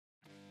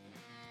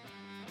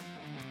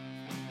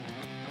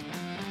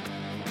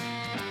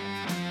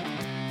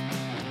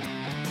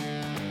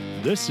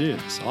This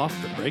is Off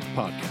the Break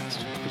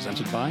Podcast,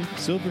 presented by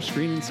Silver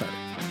Screen Insider.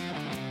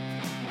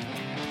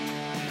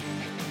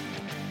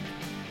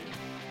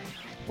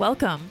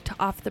 Welcome to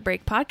Off the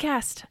Break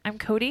Podcast. I'm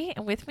Cody,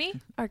 and with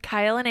me are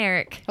Kyle and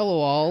Eric.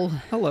 Hello, all.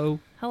 Hello.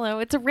 Hello.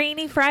 It's a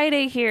rainy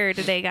Friday here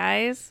today,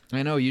 guys.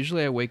 I know.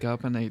 Usually I wake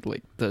up and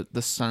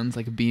the sun's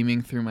like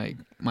beaming through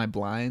my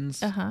blinds.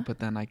 But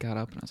then I got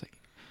up and I was like,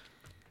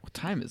 "What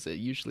time is it?"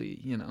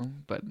 Usually,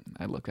 But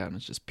I look out and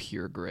it's just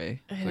pure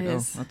gray. It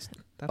is.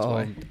 That's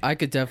why. I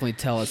could definitely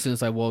tell as soon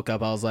as I woke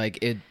up. I was like,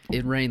 it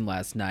rained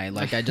last night.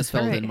 Like I just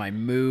felt Right. in my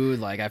mood.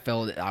 Like I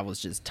felt I was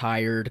just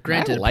tired.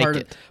 Granted, like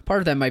part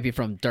of that might be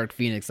from Dark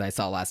Phoenix I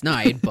saw last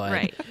night, but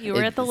Right. You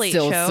were at the late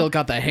still, show. Still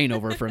got the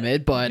hangover from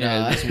it. But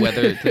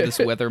this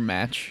weather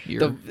match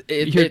your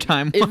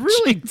time. It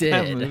really watching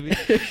that movie.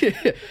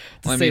 did.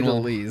 To say the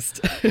we'll- least.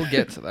 We'll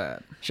get to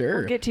that. Sure.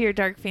 We'll get to your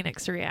Dark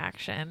Phoenix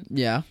reaction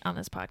Yeah. on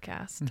this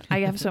podcast.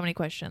 I have so many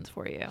questions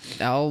for you.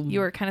 I'll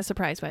You were kind of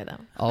surprised by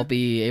them. I'll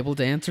be able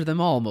to answer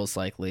them all most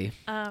likely.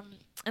 And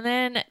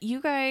then you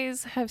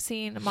guys have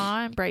seen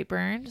Ma and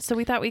Brightburn, so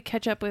we thought we'd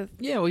catch up with,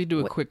 Yeah, we do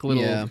a quick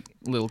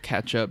little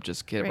catch up.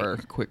 Just give Right. our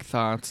quick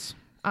thoughts.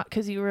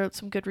 because you wrote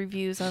some good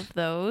reviews of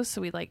those,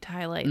 so we'd like to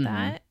highlight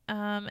that.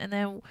 And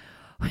then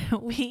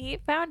we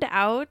found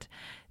out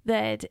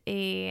that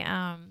a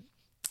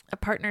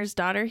partner's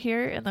daughter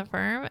here in the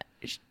firm,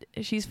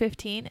 she's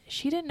 15.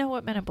 She didn't know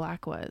what Men in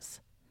Black was.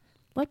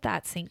 Let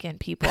that sink in,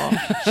 people.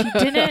 She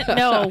didn't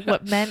know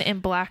what Men in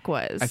Black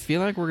was. I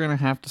feel like we're gonna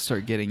have to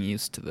start getting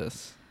used to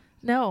this.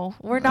 No,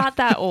 we're not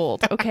that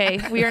old. Okay,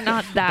 we are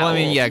not that. Well, I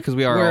mean, old. yeah, because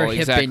we are We're all hip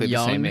exactly and the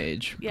same young.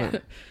 age. Yeah.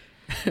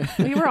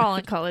 We were all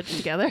in college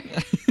together.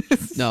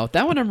 No,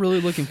 that one I'm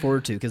really looking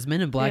forward to because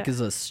Men in Black Yeah.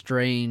 is a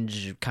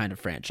strange kind of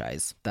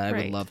franchise that I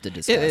Right. would love to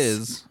discuss. It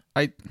is.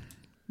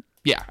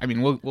 I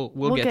mean,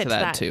 we'll get to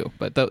that too.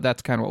 But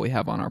that's kind of what we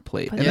have on our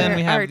plate. But And there then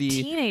we have are the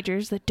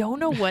teenagers that don't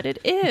know what it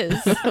is.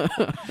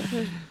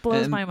 It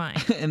blows And- my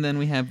mind. and then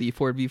we have the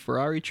Ford v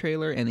Ferrari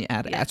trailer and the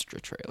Ad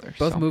Astra trailer.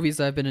 Both So- movies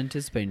I've been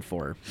anticipating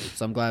for,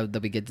 so I'm glad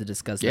that we get to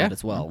discuss Yeah. that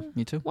as well.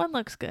 Me too. One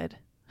looks good.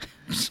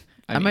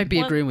 I might be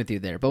One- agreeing with you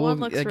there, but one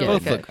we'll, looks again, really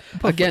good.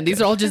 again, these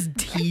are all just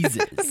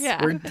teases.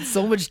 Yeah. We're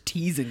so much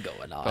teasing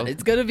going on. Both.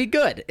 It's gonna be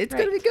good. It's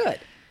gonna be Right. good.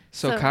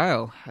 So So-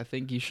 Kyle, I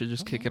think you should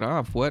just kick it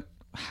off.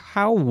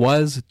 How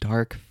was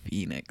Dark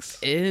Phoenix?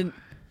 And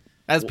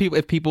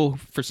If people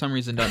for some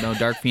reason don't know,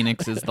 Dark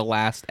Phoenix is the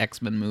last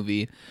X-Men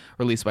movie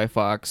released by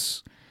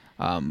Fox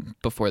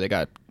before they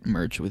got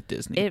merged with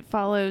Disney. It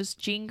follows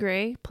Jean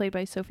Grey, played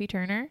by Sophie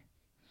Turner.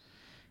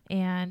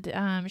 And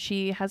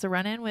she has a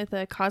run-in with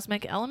a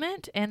cosmic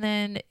element, and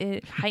then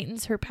it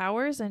heightens her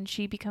powers, and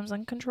she becomes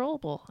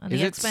uncontrollable. And Is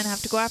the it X-Men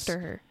have to go after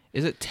her.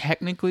 Is it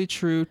technically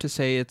true to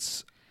say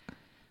it's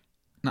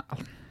not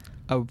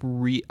a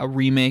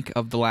remake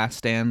of The Last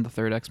Stand, the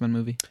third X-Men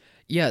movie?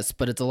 yes,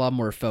 but it's a lot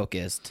more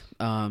focused.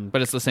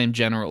 But it's the same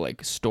general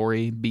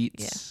story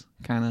beats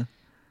kind of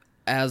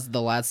As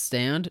The Last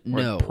Stand,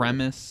 no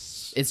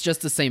premise. It's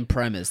just the same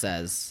premise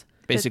as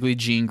Basically,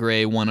 Jean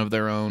Grey, one of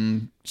their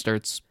own,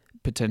 starts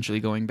potentially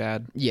going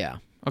bad. yeah.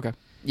 Okay.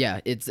 Yeah,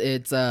 it's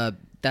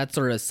that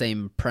sort of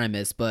same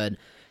premise, but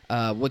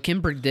what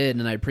Kinberg did,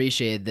 and I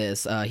appreciate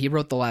this, he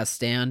wrote The Last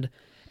Stand,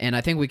 and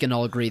I think we can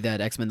all agree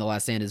that X-Men The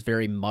Last Stand is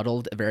very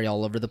muddled, very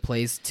all over the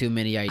place, too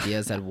many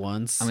ideas at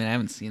once. I mean, I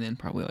haven't seen it in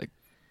probably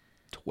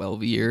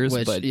 12 years,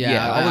 Which, but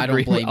yeah, I'll I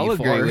agree, don't blame I'll you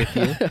agree for.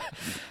 with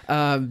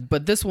you.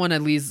 But this one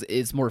at least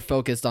is more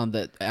focused on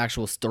the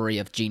actual story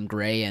of Jean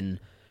Grey and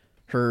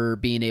her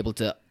being able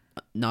to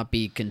not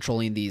be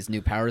controlling these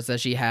new powers that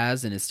she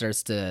has, and it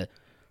starts to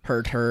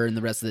hurt her and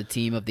the rest of the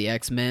team of the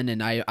X-Men,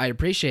 and I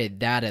appreciate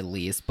that at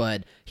least,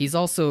 but he's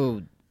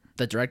also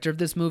the director of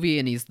this movie,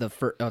 and he's the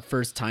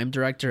first-time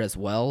director as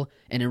well,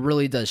 and it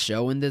really does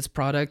show in this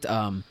product.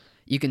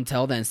 You can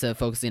tell that instead of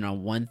focusing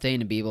on one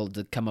thing and be able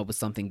to come up with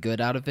something good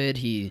out of it,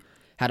 he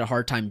had a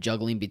hard time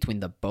juggling between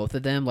the both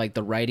of them, like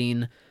the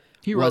writing.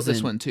 He wrote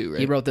this one too, right?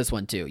 He wrote this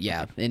one too,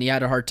 yeah. And he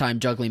had a hard time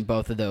juggling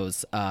both of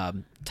those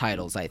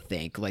titles, I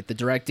think. Like the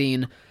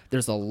directing,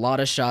 there's a lot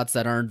of shots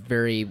that aren't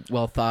very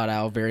well thought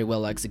out, very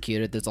well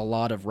executed. There's a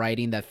lot of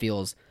writing that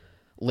feels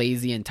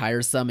lazy and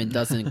tiresome and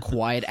doesn't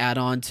quite add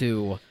on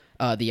to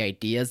the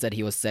ideas that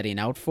he was setting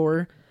out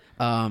for.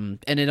 And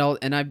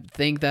I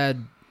think that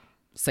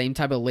same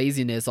type of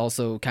laziness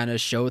also kind of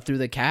showed through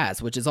the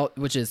cast, which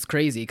is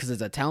crazy because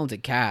it's a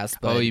talented cast.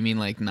 But Oh, you mean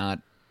not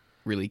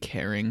really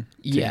caring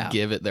to Yeah.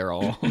 give it their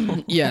all?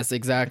 yes,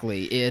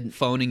 exactly.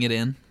 Phoning it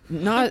in?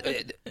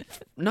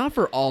 Not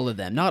for all of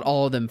them. Not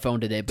all of them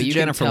phoned it in, but Did you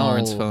Jennifer can tell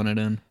Lawrence phone it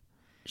in?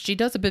 she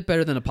does a bit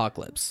better than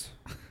Apocalypse.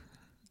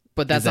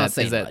 But that's not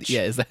saying much.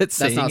 Yeah, is that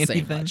saying That's not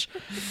anything? saying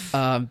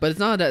much. But it's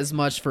not as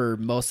much for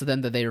most of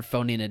them that they are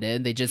phoning it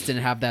in. They just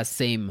didn't have that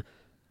same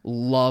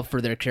love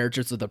for their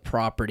characters or the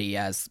property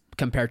as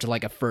compared to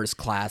like a First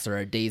Class or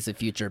a Days of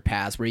Future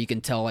Past, where you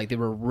can tell like they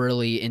were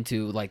really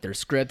into like their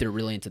script, they're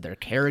really into their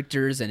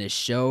characters, and it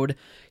showed.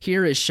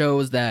 Here it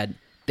shows that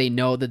they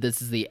know that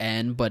this is the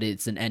end, but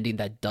it's an ending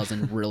that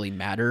doesn't really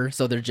matter.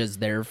 So they're just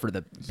there for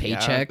the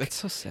paycheck. That's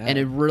so sad. And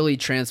it really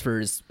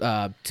transfers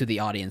to the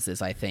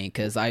audiences, I think,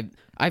 because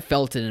I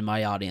felt it in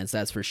my audience.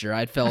 That's for sure.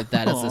 I felt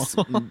that as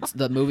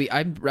the movie.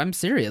 I'm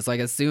serious. Like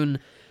as soon.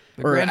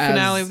 The grand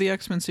finale of the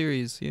X-Men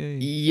series. Yay.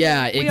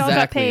 Yeah,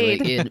 exactly.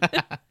 We all got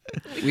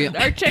paid.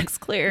 Our check's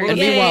clear. And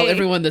meanwhile,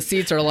 everyone in the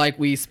seats are like,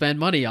 we spend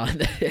money on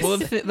this. Well,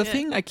 the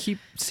thing I keep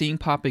seeing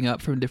popping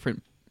up from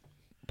different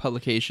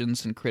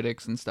publications and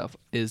critics and stuff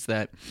is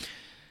that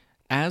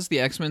as the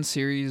X-Men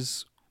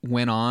series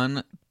went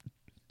on,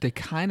 they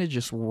kind of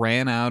just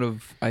ran out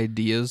of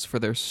ideas for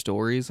their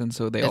stories, and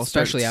so they all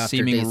started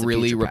seeming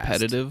really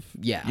repetitive.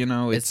 Yeah,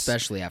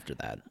 especially after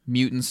that.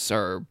 Mutants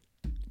are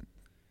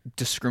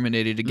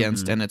discriminated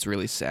against, and it's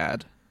really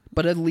sad.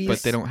 But at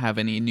least they don't have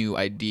any new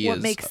ideas.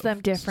 What makes them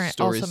different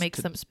also makes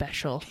them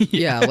special.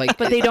 Yeah, like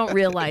but they don't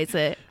realize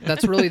it.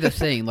 That's really the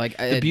thing. Like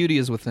the beauty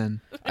is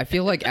within. I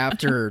feel like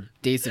after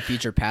Days of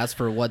Future Past,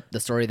 for what the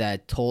story that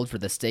it told, for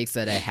the stakes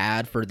that it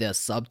had, for the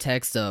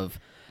subtext of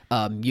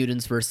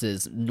mutants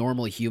versus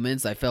normal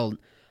humans, I felt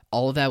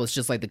all of that was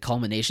just like the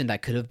culmination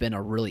that could have been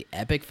a really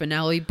epic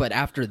finale, but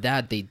after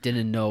that, they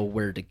didn't know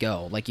where to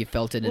go. Like, you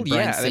felt it in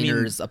Bryan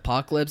Singer's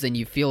Apocalypse, and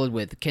you feel it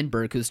with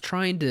Kinberg, who's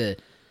trying to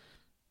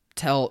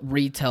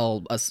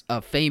retell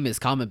a famous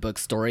comic book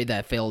story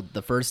that failed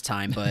the first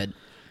time, but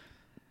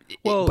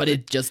but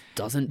it just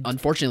doesn't,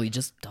 unfortunately,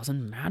 just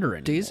doesn't matter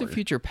anymore. Days of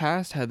Future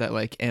Past had that,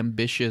 like,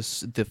 ambitious,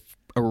 the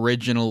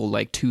original,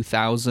 like,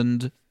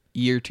 2000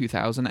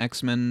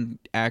 X-Men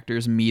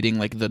actors meeting,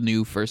 like, the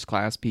new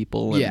first-class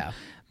people. And,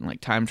 and like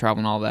time travel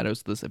and all that. It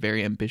was this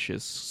very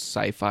ambitious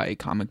sci-fi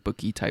comic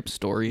booky type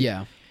story.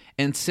 Yeah.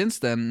 And since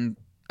then,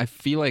 I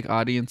feel like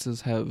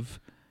audiences have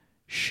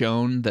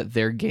shown that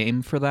they're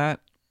game for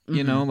that.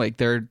 You know, like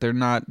they're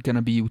not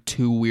gonna be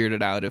too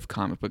weirded out if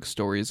comic book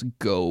stories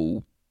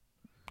go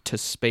to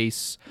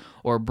space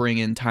or bring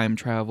in time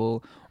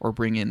travel or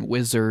bring in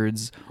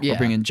wizards or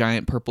bring in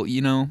giant purple.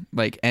 You know,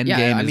 like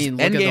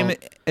Endgame.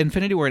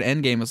 Infinity War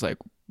and Endgame is like,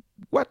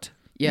 what?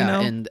 Yeah, you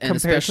know, and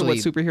compared to what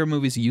superhero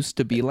movies used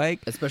to be like.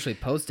 Especially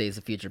post Days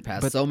of Future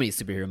Past, so many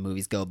superhero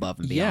movies go above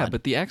and beyond. Yeah,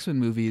 but the X-Men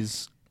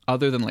movies,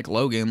 other than like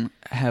Logan,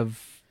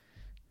 have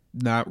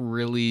not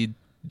really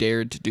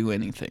dared to do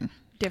anything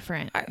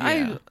different.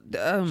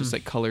 Just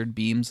like colored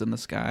beams in the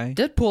sky.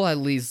 Deadpool at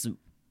least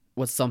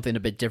was something a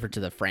bit different to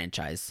the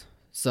franchise.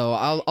 So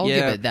I'll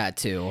give it that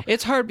too.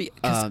 It's hard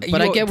because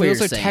but I get what you're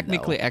saying. Those are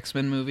technically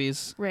X-Men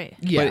movies. Right.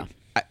 Yeah. But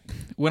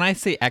when I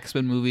say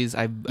X-Men movies,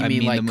 I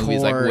mean like the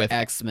movies like with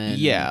X-Men.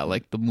 Yeah,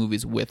 like the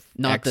movies with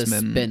not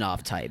X-Men. the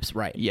spin-off types,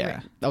 right? Yeah.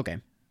 Right. Okay.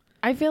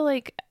 I feel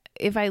like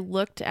if I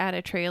looked at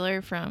a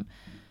trailer from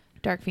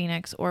Dark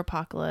Phoenix or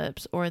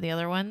Apocalypse or the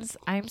other ones,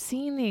 I'm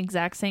seeing the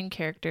exact same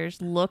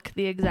characters look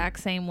the exact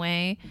same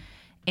way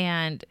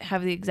and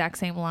have the exact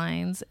same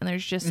lines, and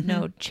there's just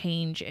no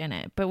change in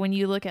it. But when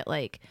you look at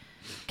like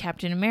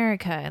Captain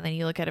America, and then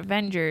you look at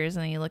Avengers,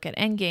 and then you look at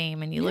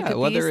Endgame, and you look at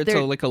whether these,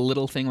 it's like a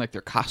little thing like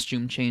their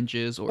costume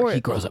changes or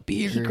he grows a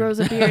beard.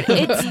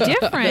 It's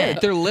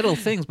different. They're little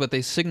things, but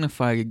they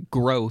signify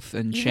growth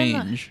and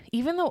change.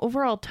 Even the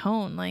overall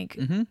tone, like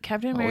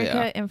Captain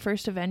America in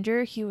First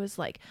Avenger, he was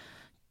like,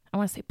 I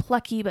want to say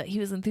plucky, but he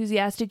was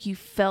enthusiastic. You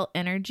felt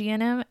energy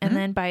in him, and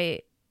then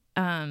by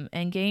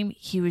Endgame,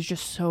 he was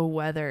just so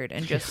weathered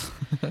and just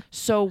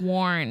so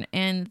worn,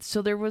 and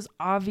so there was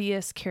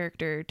obvious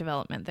character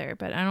development there,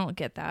 but I don't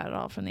get that at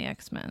all from the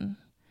X-Men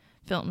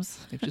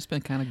films. They've just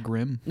been kind of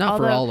grim. Not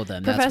for all of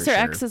them. Professor that's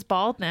for X sure. is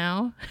bald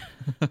now.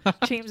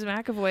 James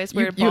McAvoy is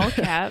wearing a bald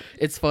cap.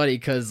 It's funny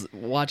because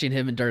watching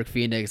him in Dark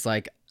Phoenix,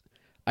 like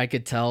I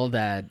could tell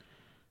that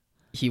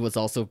he was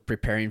also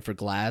preparing for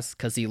Glass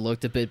because he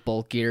looked a bit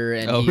bulkier,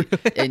 and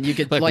and you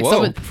could like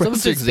some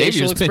of his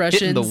facial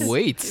expressions. The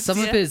weights. Some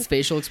of his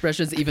facial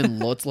expressions even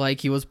looked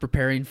like he was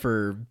preparing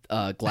for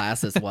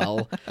Glass as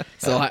well.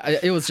 So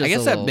it was just. I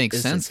guess that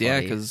makes sense,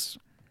 because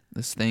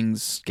this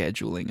thing's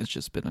scheduling has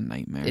just been a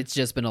nightmare. It's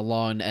just been a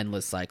long,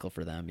 endless cycle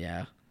for them.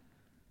 Yeah,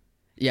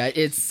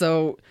 it's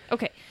so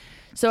okay.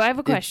 So I have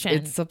a question.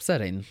 It's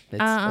upsetting.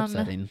 It's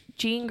upsetting.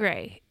 Jean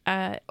Grey.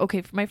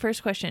 Okay, for my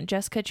first question,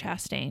 Jessica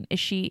Chastain,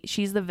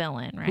 she's the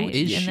villain, right? Who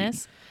is she?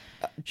 This?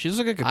 She looks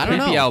like a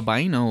creepy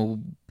albino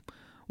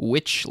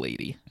witch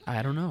lady.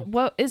 I don't know.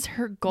 What is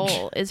her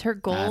goal? Is her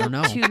goal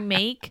to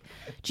make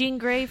Jean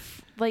Grey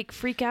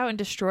freak out and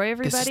destroy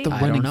everybody? This is the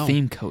running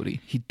theme, Cody.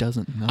 He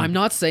doesn't know. I'm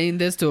not saying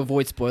this to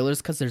avoid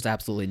spoilers because there's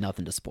absolutely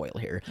nothing to spoil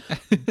here.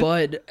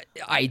 But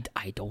I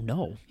don't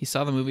know. He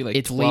saw the movie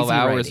it's 12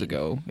 hours writing.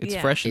 ago. It's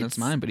fresh in his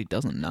mind, but he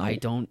doesn't know. I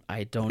don't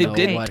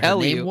know what her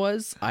name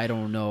was. I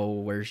don't know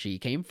where she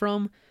came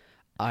from.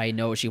 I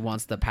know she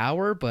wants the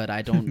power, but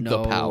I don't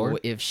know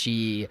if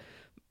she...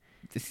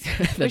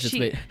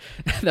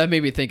 that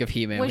made me think of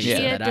He-Man. Was she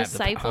a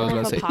disciple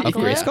of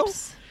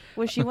Apocalypse?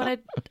 Was she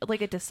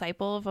a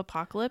disciple of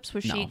Apocalypse?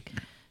 Was she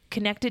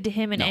connected to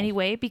him in any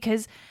way?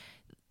 Because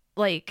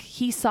like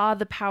he saw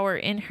the power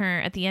in her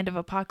at the end of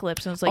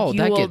Apocalypse and was like, Oh, you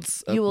that will,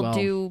 gets- you will well-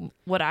 do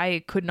what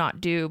I could not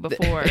do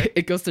before.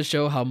 It goes to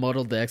show how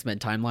muddled the X-Men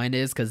timeline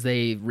is because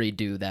they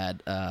redo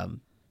that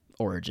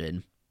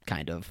origin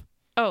kind of.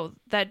 Oh,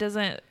 that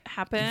doesn't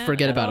happen.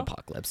 Forget at about all?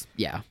 Apocalypse.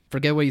 Yeah,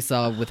 forget what you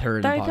saw with her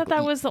in I Apocalypse. thought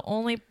that was the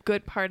only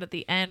good part at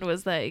the end.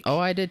 Was like, Oh,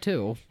 I did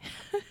too.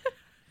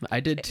 I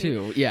did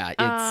too. Yeah,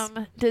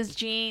 it's. does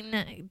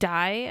Jean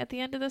die at the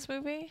end of this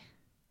movie?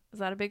 Is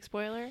that a big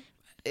spoiler?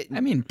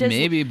 I mean, Does-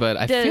 maybe, but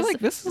I feel does like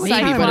this is Maybe,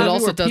 the kind of but it movie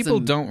also where people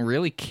doesn't- don't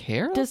really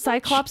care. Does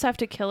Cyclops have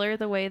to kill her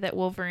the way that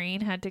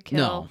Wolverine had to kill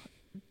No.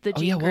 the Oh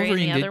Jean yeah, Grey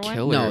Wolverine and the did other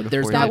kill one? her. No,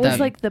 there's before not That he was that-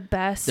 like the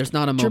best. There's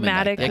not a moment like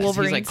dramatic that. Yeah, 'cause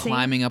Wolverine he's like scene.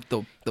 climbing up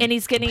the And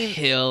he's getting-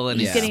 hill, and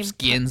he's his getting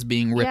skin's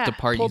being ripped yeah,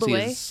 apart. You pulled see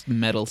away. his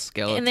metal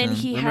skeleton. And then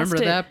he Remember has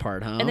to, that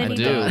part, huh? and then I he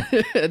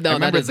do. no, I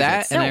remember is a good that,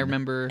 and scene. I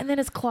remember. and then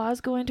his claws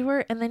go into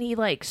her, and then he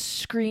like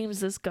screams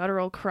this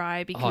guttural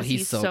cry because he's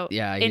he's so- so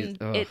yeah, he's- and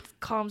ugh. it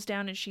calms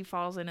down and she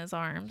falls in his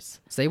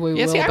arms. Say what we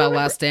Yeah, will see, I about remember-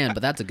 Last Stand,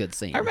 but that's a good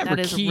scene. I remember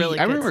That is a key. really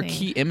I good remember scene.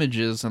 key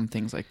images and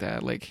things like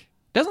that. Like,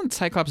 doesn't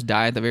Cyclops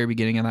die at the very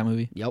beginning of that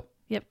movie? Yep.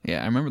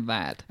 Yeah, I remember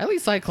that. At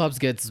least Cyclops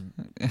gets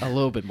a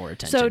little bit more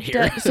attention So,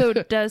 here. so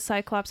does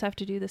Cyclops have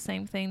to do the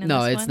same thing? In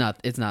no, this it's one? not.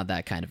 It's not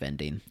that kind of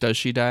ending. Does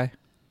she die?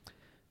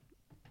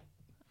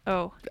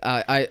 Oh,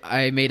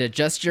 I made a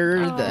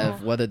gesture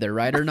of whether they're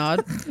right or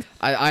not.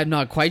 I'm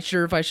not quite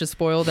sure if I should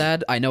spoil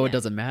that. I know it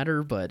doesn't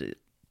matter, but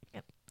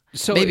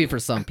So maybe for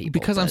some people.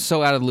 because I'm but-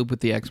 so out of the loop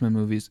with the X-Men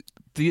movies.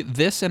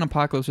 This and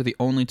Apocalypse are the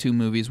only two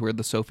movies where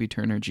the Sophie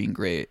Turner Jean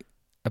Grey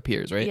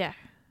appears, right? yeah,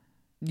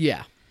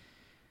 yeah.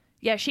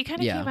 yeah. She kind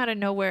of Yeah. came out of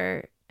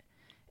nowhere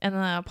in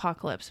the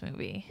Apocalypse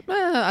movie,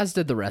 As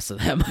did the rest of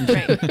them.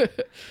 right?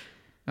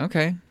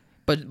 Okay.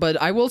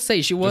 But I will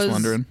say she was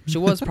wondering. she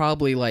was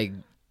probably like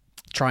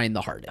trying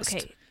the hardest.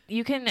 Okay,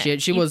 you can. She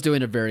you, was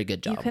doing a very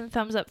good You job. can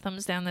thumbs up,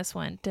 thumbs down this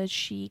one. Does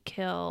she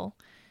kill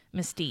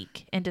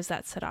Mystique, and does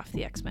that set off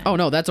the X-Men? Oh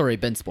no, that's already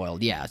been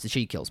spoiled. Yeah, so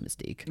she kills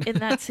Mystique. In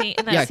that scene,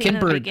 in that Yeah, scene in the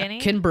Kinberg.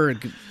 beginning.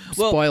 Kinberg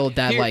spoiled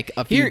that like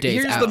a few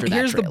days after that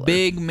Here's trailer. the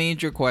big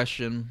major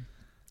question,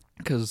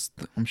 because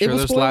I'm It sure was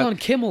there's a spoiled lot. on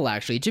Kimmel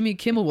actually. Jimmy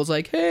Kimmel was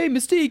like, "Hey,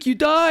 Mystique, you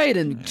died,"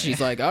 and she's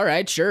like, "All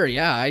right, sure,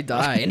 yeah, I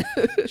died."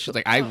 She's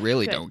like, I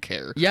really good. don't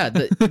care. yeah,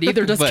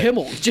 neither does But-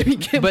 Kimmel. Jimmy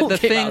Kimmel But the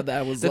came thing, out of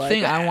that was the like,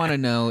 thing I want to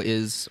know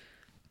is,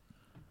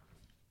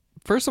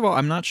 first of all,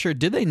 I'm not sure.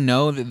 Did they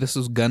know that this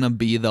was gonna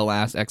be the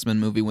last X-Men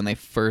movie when they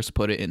first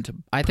put it into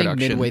I think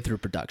production? midway through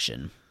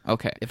production.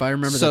 Okay. If I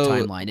remember So, the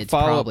timeline, it's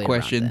follow-up probably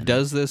question: around then.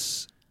 does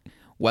this,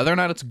 whether or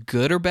not it's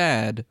good or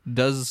bad,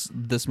 does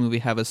this movie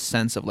have a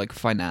sense of like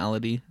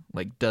finality?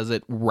 Like, does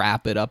it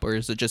wrap it up, or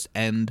does it just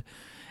end,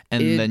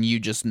 and It- then you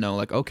just know,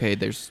 like, okay,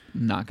 there's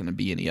not going to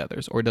be any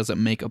others, or does it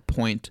make a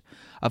point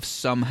of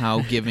somehow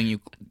giving you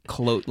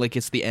like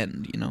it's the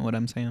end? You know what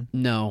I'm saying?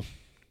 No,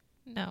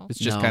 No. It's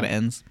just No. kind of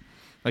ends.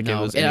 Like no,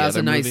 it was. it any has other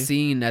a nice movie?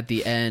 scene at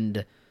the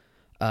end,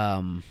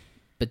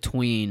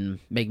 between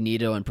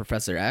Magneto and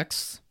Professor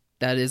X.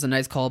 That is a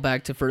nice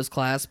callback to First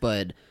Class,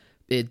 but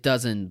it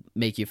doesn't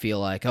make you feel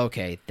like,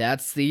 okay,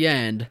 that's the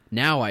end.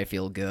 Now I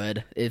feel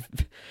good.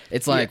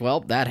 It's like, well,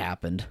 that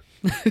happened.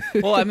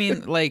 Well, I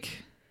mean,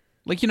 like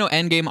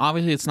Endgame.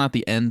 Obviously, it's not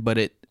the end,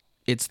 but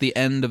it's the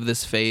end of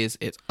this phase.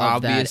 It's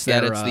Of that obvious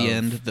that it's era the of-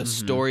 end. The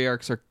story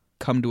arcs are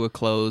come to a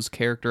close.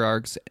 Character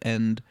arcs,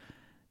 and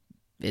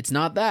It's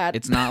not that.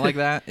 it's not like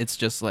that. It's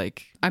just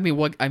like, I mean,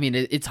 what? I mean,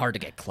 it's hard to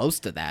get close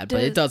to that,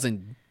 but it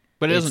doesn't.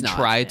 but it It's doesn't not.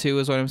 try to.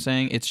 Is what I'm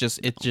saying. It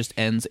just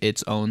ends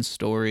its own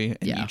story,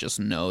 and Yeah. you just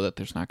know that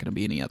there's not going to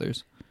be any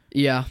others.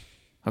 Yeah.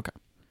 Okay.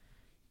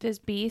 Does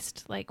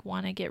Beast like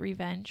want to get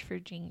revenge for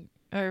Jean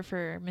or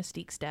for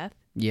Mystique's death?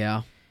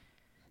 Yeah.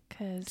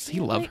 Cause Does he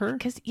love her?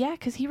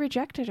 Because he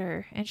rejected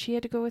her, and she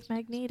had to go with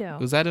Magneto.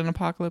 Was that in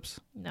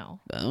Apocalypse? No,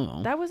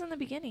 Oh. that was in the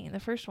beginning, the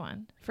first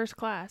one, First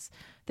Class.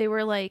 They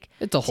were like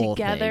It's a whole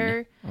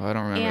together. Oh, I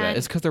don't remember that. And-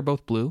 It's because they're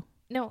both blue.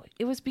 No,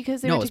 it was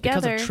because they No, were it's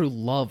together. because of true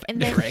love,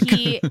 and then Eric.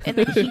 he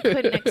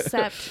couldn't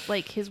accept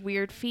like his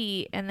weird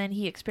feet, and then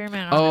he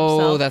experimented on Oh,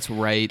 himself. that's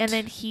right. And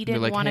then he They're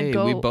didn't like, want to hey,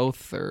 go. we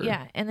both are.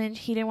 Yeah, and then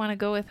he didn't want to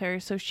go with her,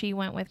 so she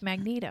went with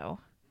Magneto.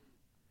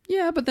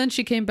 Yeah, but then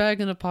she came back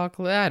in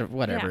Apocalypse.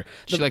 Whatever.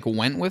 She like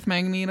went with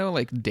Magneto,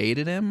 like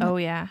dated him. Oh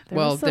yeah.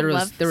 Well, the there was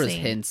love there was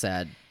scene. hints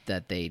at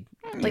that they.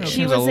 Like Yeah,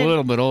 she was was a in-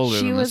 little bit older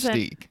she than was in-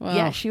 Mystique. Well,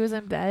 Yeah, she was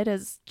in bed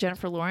as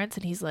Jennifer Lawrence,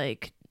 and he's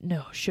like,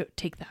 "No,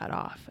 take that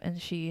off."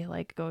 And she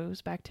like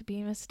goes back to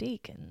being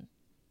Mystique, and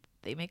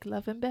they make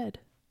love in bed.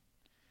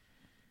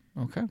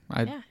 Okay.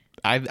 Yeah.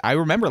 I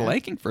remember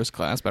liking First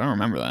Class, but I don't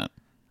remember that.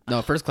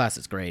 No, First Class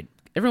is great.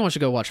 Everyone should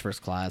go watch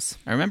First Class.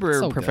 I remember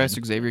So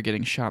Professor Xavier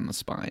getting shot in the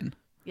spine.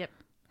 Yep.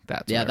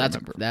 That's Yeah, what I that's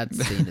remember. that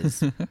scene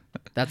is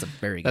that's a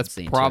very good That's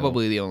scene.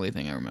 probably the only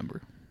thing I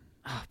remember.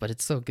 but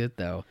it's so good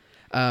though.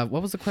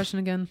 What was the question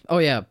again? Oh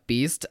yeah,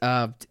 Beast.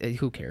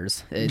 Who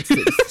cares?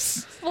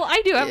 It's Well,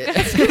 I do. I'm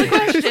asking the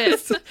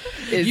question.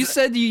 You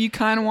said you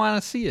kind of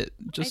want to see it.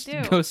 Just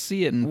do. go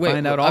see it and wait,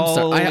 find out I'm all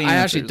sorry. the I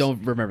actually answers.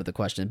 don't remember the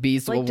question.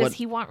 Beast. Like, what? does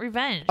he want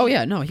revenge? Oh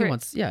yeah, no, he For-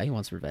 wants. Yeah, he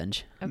wants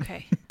revenge.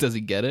 Okay. Does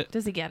he get it?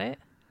 Does he get it?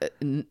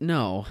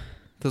 No,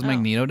 Does Oh.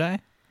 Magneto die?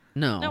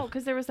 no. No,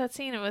 because there was that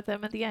scene with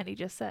him at the end. He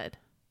just said.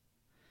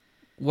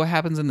 What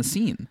happens in the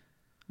scene?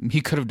 He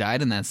could have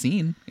died in that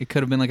scene. It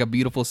could have been like a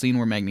beautiful scene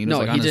where Magneto's No,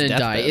 like on he his didn't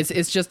die. deathbed.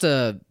 It's just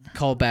a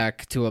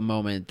callback to a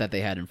moment that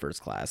they had in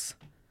First Class.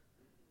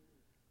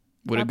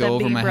 Would it About go them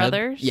over being my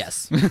brothers?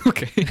 Yes.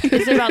 Okay.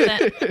 Is it about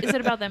them? Is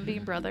it about them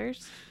being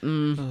brothers?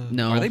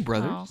 No. Are they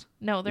brothers? Oh.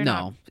 No, they're No,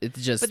 not.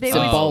 it's just But they would-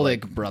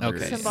 symbolic brothers.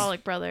 Okay.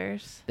 Symbolic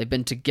brothers. They've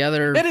been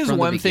together. That is from the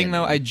one thing,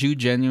 though.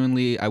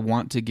 beginning. I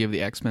want to give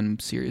the X-Men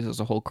series as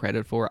a whole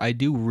credit for. I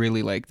do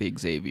really like the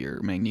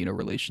Xavier Magneto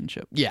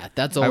relationship. Yeah,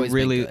 that's always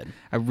been good.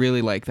 I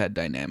really like that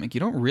dynamic.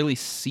 You don't really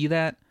see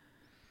that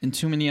in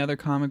too many other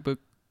comic book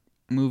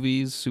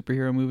movies,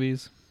 superhero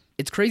movies.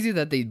 It's crazy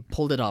that they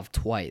pulled it off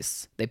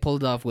twice. They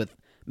pulled it off with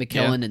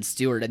McKellen and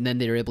Stewart, and then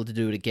they were able to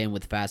do it again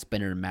with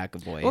Fassbender and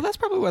McAvoy. Well, that's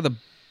probably why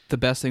the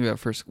best thing about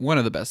one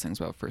of the best things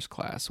about First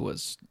Class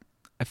was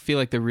I feel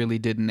like they really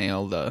did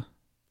nail the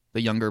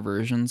younger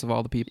versions of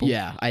all the people.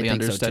 Yeah, I the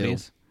think so, too.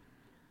 understudies.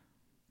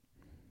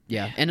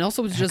 Yeah, and it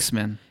also was just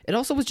X-Men. it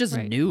also was just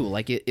Right. new.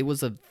 Like it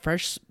was a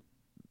fresh,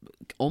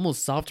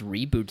 almost soft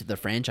reboot to the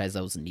franchise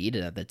that was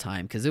needed at the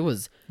time because it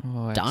was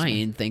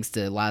dying thanks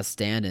to Last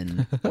Stand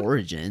and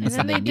Origins,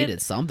 and, they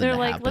needed something They're to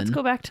like, happen. let's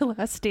go back to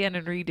Last Stand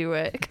and redo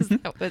it because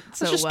that went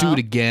so Let's just well. do it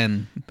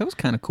again. That was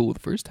kind of cool the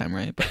first time,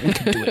 right? But we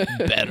can do it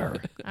better.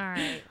 All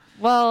right.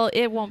 Well,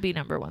 it won't be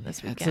number one this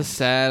It's weekend. a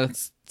sad.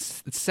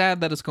 It's sad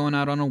that it's going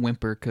out on a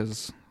whimper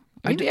because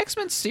I mean the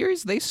X-Men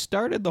series they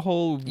started the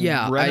whole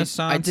Yeah, I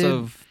renaissance did-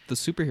 of the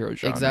superhero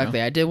genre.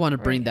 Exactly. I did want to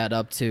bring Right. that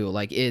up too.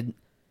 Like it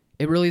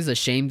really is a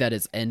shame that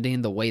it's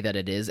ending the way that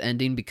it is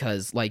ending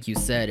because, like you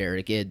said,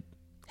 Eric, it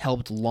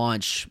helped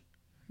launch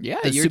Yeah,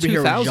 the year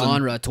superhero 2000.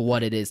 genre to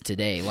what it is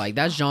today. Like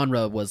that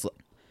genre was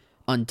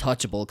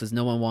untouchable because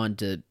no one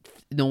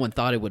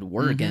thought it would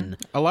work, and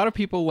A lot of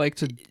people like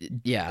to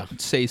yeah,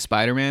 say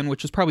Spider-Man,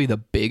 which was probably the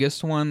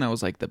biggest one. That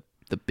was like the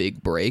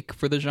big break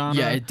for the genre.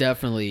 yeah, it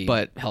definitely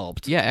But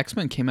helped. Yeah,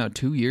 X-Men came out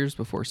 2 years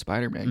before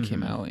Spider-Man Mm-hmm.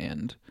 came out,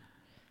 and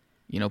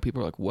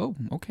people are like, "Whoa,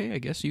 okay, I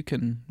guess you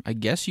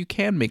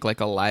can make like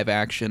a live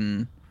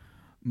action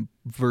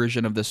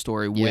version of the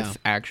story with Yeah.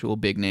 actual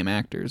big name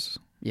actors,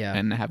 Yeah,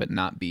 and have it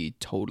not be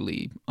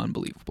totally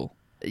unbelievable."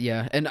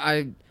 yeah,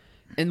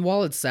 and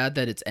while it's sad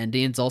that it's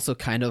ending, it's also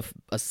kind of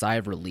a sigh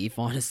of relief,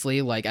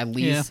 honestly. Like at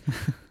least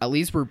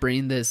we're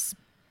bringing this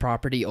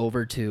property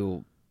over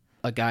to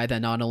a guy that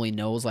not only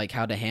knows like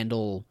how to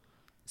handle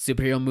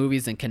superhero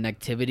movies and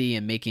connectivity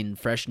and making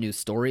fresh new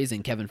stories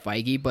in Kevin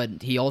Feige,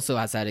 but he also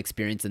has had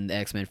experience in the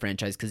X-Men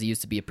franchise because he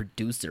used to be a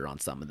producer on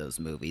some of those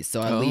movies.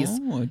 So at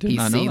least I did he's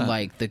not know seen that.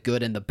 like the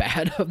good and the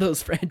bad of that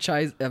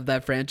franchise,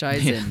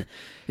 Yeah. and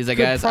He's like,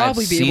 could "Guys, I've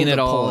probably be seen able it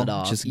to pull all. it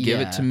off. Just give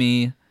it Yeah. to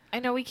me." I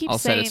know we keep I'll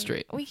set saying it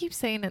straight. we keep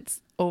saying it's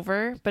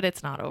over, but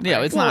it's not over.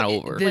 Yeah, it's Well, not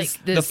over. this-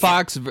 the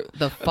Fox,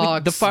 the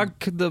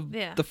Fox,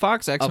 Yeah. the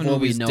Fox X-Men what we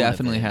movies know of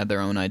definitely it. had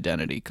their own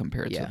identity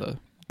compared Yeah. to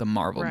the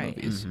Marvel Right.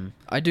 movies.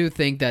 I do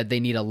think that they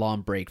need a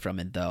long break from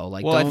it though.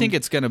 Like, Well, I don't- think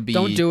it's gonna be.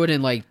 don't do it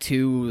in like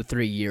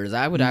 2-3 years.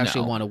 I would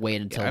actually No. want to wait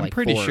until I'm like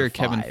pretty 4 sure or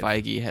Kevin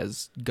 5. Feige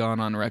has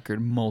gone on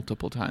record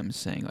multiple times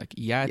saying like,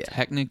 yeah, Yeah.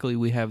 technically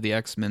we have the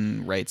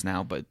X-Men rights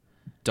now, but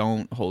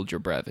don't hold your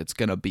breath. It's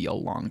gonna be a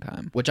long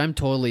time. which I'm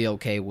totally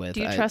okay with.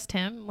 Do you I- trust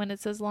him when it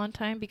says long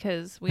time?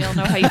 Because we all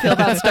know how you feel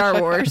about Star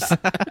Wars.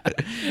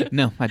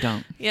 No, I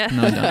don't. Yeah.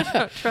 No, I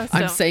don't. Trust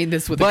I'm him. saying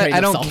this with a But grain I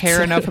of don't salt.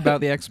 care enough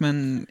about the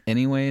X-Men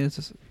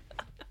anyways.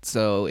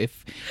 So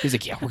if he's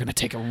like, yeah, we're gonna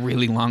take a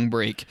really long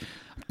break,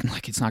 I'm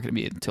like it's not gonna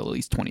be until at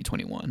least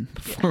 2021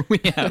 before we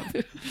have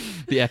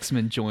the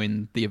X-Men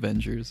join the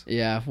Avengers.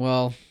 Yeah,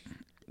 well,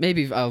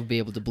 maybe I'll be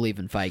able to believe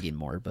in Feige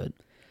more, but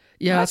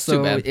yeah, That's too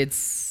so bad.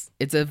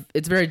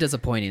 it's very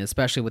disappointing,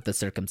 especially with the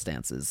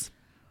circumstances.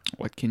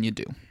 What can you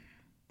do?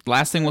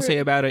 Last thing we'll say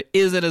about it,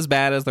 is it as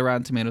bad as the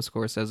Rotten Tomatoes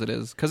score says it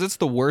is? Because it's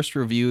the worst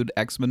reviewed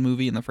X-Men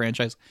movie in the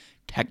franchise,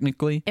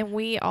 technically. And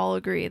we all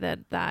agree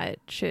that that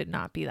should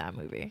not be that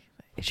movie.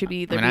 It should be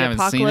either I be haven't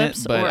seen it,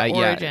 Apocalypse but or I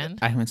Origin.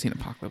 haven't seen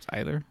Apocalypse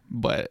either,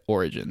 but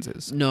Origins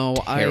is No,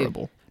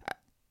 terrible.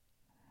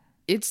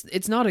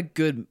 It's not a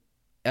good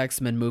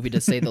X-Men movie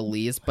to say the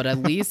least, but at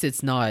least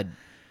it's not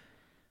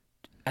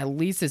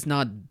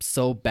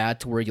so bad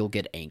to where you'll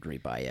get angry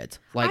by it.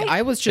 Like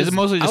I was just Is it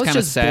mostly I just was kind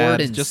of just sad?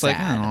 bored and Just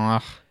sad.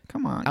 like, oh,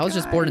 come on. I was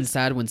just bored and guys."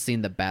 sad when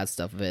seeing the bad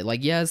stuff of it.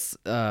 Like, yes,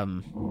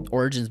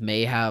 Origins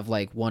may have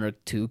like 1 or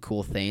 2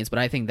 cool things, but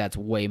I think that's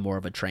way more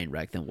of a train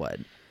wreck than what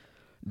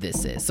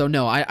this is. So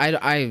no,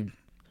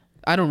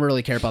 I don't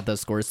really care about those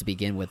scores to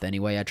begin with.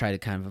 Anyway, I try to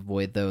kind of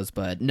avoid those,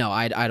 but no,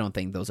 I don't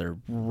think those are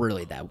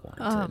really that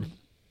warranted.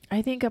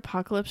 I think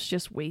Apocalypse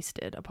just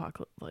wasted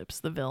Apocalypse,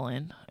 the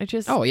villain. It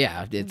just Oh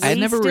yeah, it's I had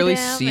never wasted really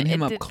him. seen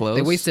him It up did- close.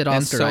 they wasted and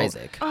Oscar so-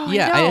 Isaac. Oh,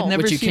 Yeah, I had know.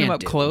 never Which you seen him can't up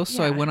do. close,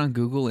 so I Yeah. went on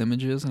Google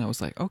Images and I was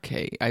like,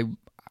 okay,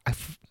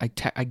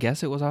 I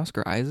guess it was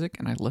Oscar Isaac,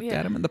 and I looked Yeah.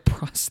 at him and the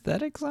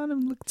prosthetics on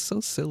him looked so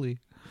silly.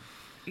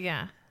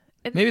 Yeah.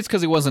 Maybe it's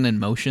because he wasn't in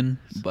motion,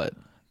 but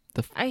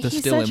the He's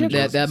still such a-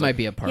 images. That was might like-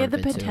 be a part He had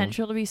of the it too.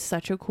 potential to be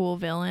such a cool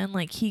villain.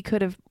 Like, he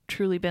could have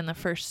truly been the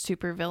first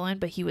super villain,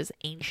 but he was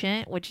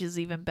ancient, which is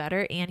even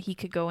better. And he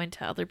could go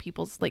into other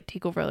people's, like,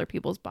 take over other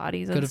people's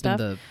bodies Could and have stuff.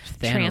 been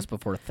the Thanos Trans-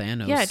 before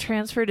Thanos. Yeah,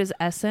 transferred his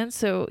essence.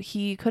 So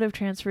he could have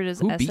transferred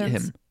his Who beat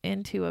essence him?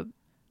 into a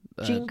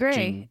Uh, Jean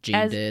Grey Jean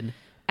as- did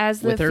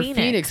as the with her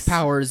Phoenix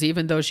powers,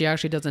 even though she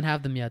actually doesn't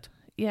have them yet.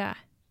 Yeah.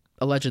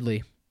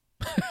 Allegedly.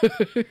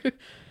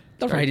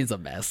 The writing's a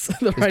mess. The Does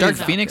Dark writing's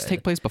not Phoenix good.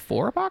 take place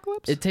before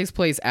Apocalypse? It takes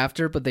place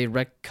after, but they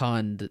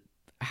retconned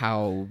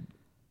how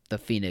the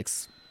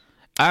Phoenix.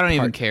 I don't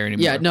even care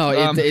anymore. Yeah, no.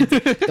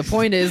 The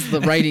point is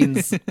the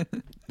writing's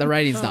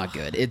Ugh. not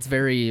good. It's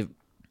very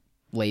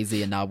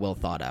lazy and not well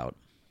thought out.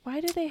 Why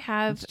do they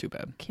have It's too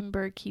bad.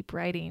 Kimber keep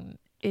writing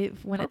it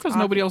when it's Because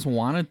nobody else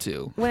wanted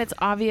to. when it's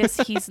obvious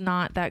he's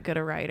not that good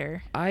a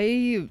writer?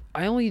 I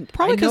only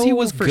Probably I 'cause he know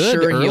was for good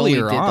sure he only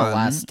earlier did on. The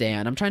Last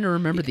Stand. I'm trying to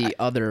remember the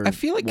other. I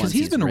feel like because ones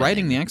he's been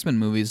writing the written. X-Men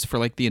movies for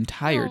like the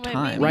entire Oh, but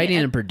time. maybe- writing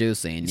at- and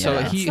producing. So Yeah.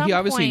 At he some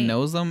obviously point-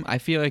 knows them. I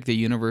feel like the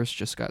universe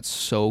just got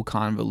so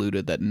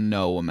convoluted that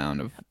no amount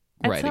of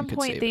At writing some could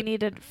point, save they it.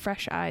 needed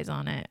fresh eyes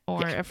on it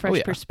or Yeah. a fresh Oh,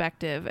 yeah.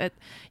 perspective.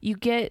 You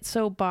get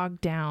so bogged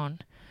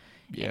down.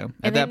 Yeah. And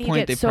At then that you point,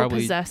 get they so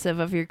probably. possessive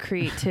of your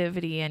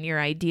creativity and your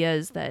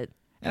ideas that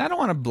And I don't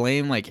want to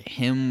blame like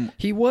him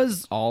He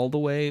was all the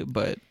way,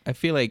 but I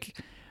feel like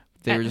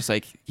they were just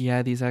like,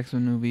 yeah, these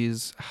X-Men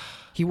movies.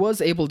 he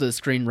was able to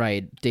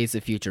screenwrite Days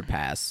of Future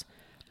Past.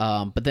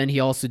 But then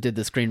he also did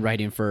the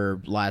screenwriting for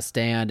Last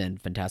Stand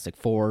and Fantastic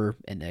Four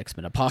and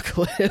X-Men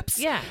Apocalypse.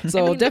 Yeah.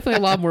 So I mean, definitely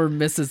a lot more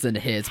misses than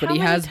hits. But how he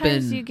many has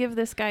times been. do you give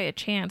this guy a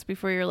chance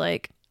before you're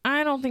like,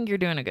 I don't think you're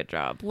doing a good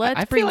job. Let's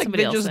I bring feel like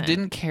somebody they else just in.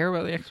 didn't care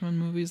about the X-Men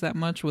movies that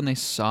much when they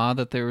saw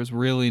that there was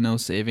really no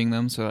saving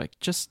them. So like,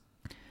 just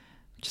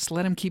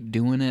let him keep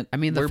doing it. I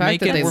mean, the we're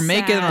fact making that they we're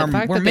making sad. our, the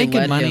fact we're that they making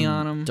let money him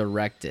on him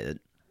direct it.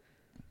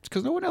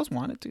 because no one else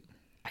wanted to.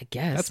 I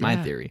guess That's my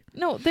yeah. theory.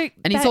 No, And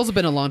he's also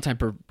been a long time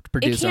it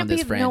producer can't on be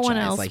this that franchise. no one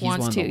else like, he's one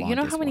wants of to. the You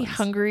know how longest many ones.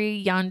 hungry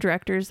young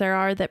directors there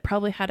are that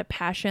probably had a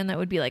passion that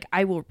would be like,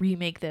 I will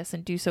remake this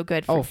and do so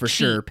good. For For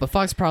sure. cheap. But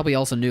Fox probably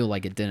also knew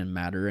like it didn't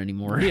matter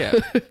anymore. Yeah,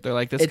 they're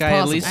like this It's guy. At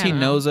possible. least I he don't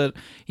know. knows it.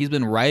 He's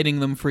been writing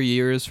them for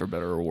years, for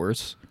better or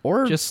worse.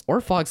 or Just-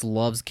 Fox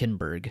loves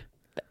Kinberg.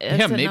 That's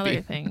yeah, another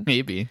maybe. thing.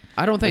 Maybe.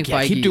 I don't think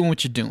Like, yeah, Feige. keep doing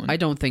what you're doing. I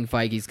don't think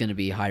Feige's going to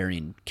be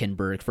hiring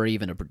Kinberg for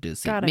even a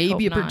producing, God, I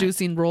maybe a hope not.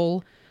 producing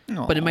role,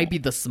 but it Aw. might be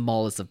the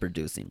smallest of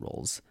producing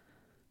roles.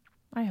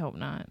 I hope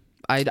not.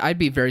 I'd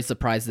be very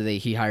surprised that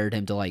he hired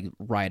him to like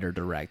write or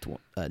direct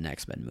an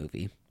X-Men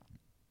movie.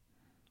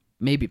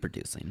 Maybe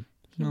producing.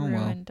 He Oh, well.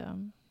 ruined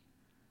them.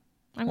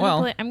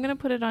 Well. I'm gonna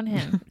put it on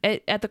him.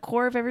 At the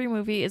core of every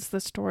movie is the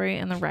story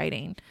and the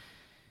writing.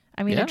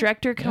 I mean, Yeah, a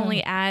director can yeah.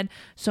 only add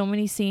so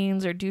many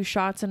scenes or do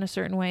shots in a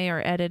certain way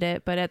or edit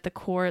it, but at the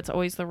core, it's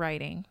always the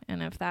writing.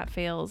 And if that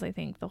fails, I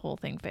think the whole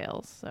thing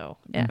fails. So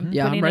yeah, I'm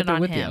Yeah, I'm putting right it there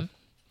on with you. him.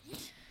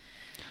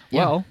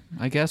 Yeah. Well,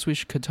 I guess we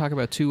could talk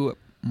about two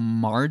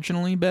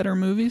marginally better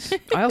movies.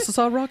 I also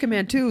saw Rocket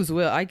Man 2, so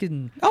I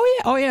can.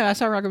 Oh yeah, I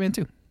saw Rocketman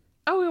too.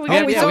 Oh, we Yeah,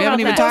 gotta we talk haven't about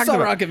even that. talked saw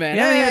about Rocketman. We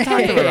haven't even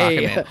talked about Hey!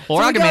 Rocketman. So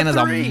Well, we got Rocketman is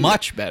a three.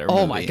 much better movie.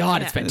 Oh my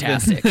god, it's than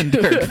fantastic!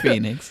 Dark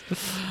Phoenix.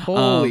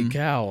 Holy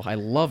cow, I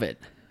love it.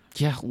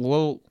 Yeah,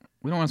 well,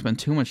 we don't want to spend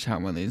too much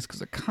time on these because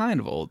they're kind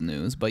of old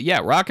news. But yeah,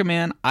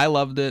 Rocketman, I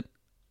loved it.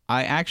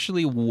 I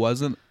actually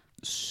wasn't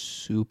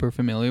super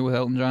familiar with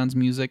Elton John's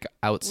music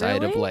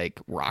outside of Really? like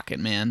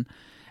Rocketman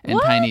and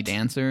What? Tiny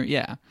Dancer.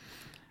 Yeah.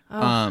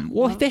 Oh,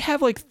 Well, they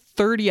have like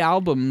 30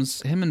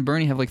 albums. Him and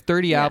Bernie have like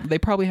 30 albums. They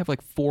probably have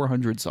like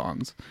 400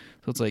 songs.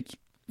 So it's like,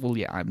 well,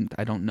 yeah,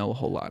 I don't know a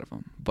whole lot of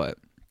them. But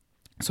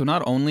so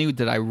not only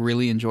did I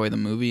really enjoy the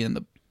movie and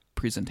the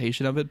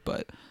presentation of it,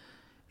 but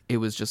it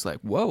was just like,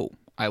 whoa,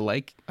 I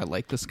like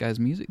this guy's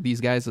music. These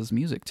guys'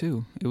 music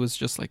too. It was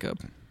just like a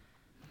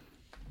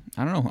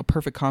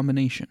perfect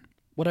combination.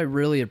 What I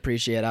really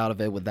appreciate out of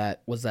it was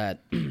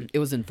that it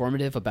was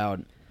informative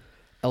about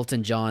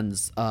Elton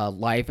John's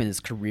life and his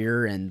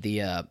career and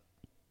the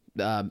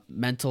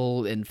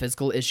mental and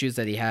physical issues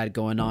that he had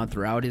going on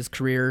throughout his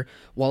career,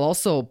 while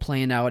also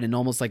playing out in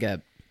almost like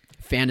a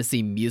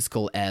fantasy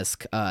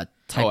musical-esque type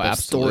of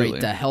story absolutely.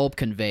 to help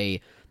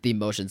convey the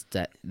emotions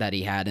that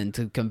he had and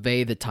to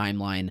convey the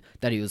timeline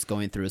that he was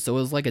going through. So it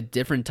was like a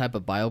different type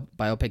of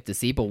biopic to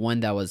see, but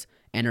one that was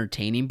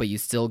entertaining, but you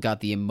still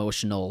got the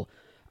emotional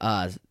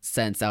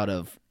sense out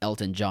of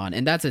Elton John,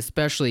 and that's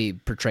especially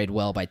portrayed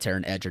well by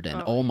Taron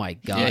Egerton. Oh my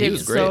god, Yeah, he he was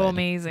was great. so Yeah,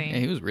 amazing.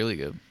 he was really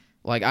good.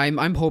 Like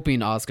I'm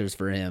hoping Oscars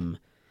for him.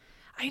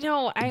 I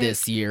know.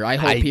 this year. I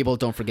hope people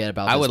don't forget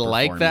about. I this would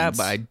like that, performance.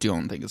 but I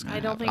don't think it's gonna. I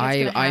don't happen.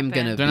 think it's gonna I'm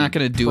happen. gonna. They're not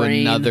gonna do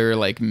praying- another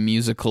like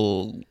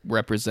musical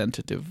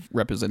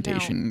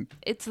representation. No,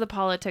 it's the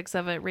politics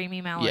of it.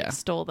 Rami Malek Yeah.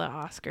 stole the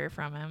Oscar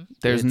from him.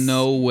 There's It's-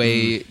 no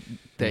way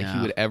that he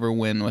Yeah. would ever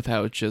win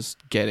without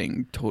just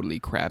getting totally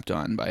crapped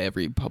on by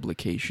every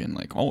publication.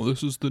 Like, oh,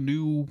 this is the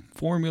new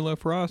formula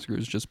for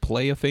Oscars. Just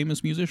play a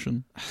famous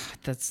musician.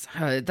 That's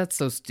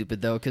so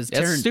stupid though, because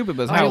That's Taron. stupid,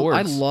 but it's how it works.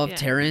 I love Yeah.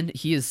 Taron.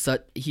 He is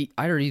such.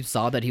 I already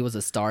saw that he was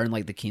a star in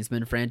like the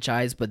Kingsman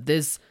franchise, but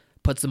this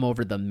puts him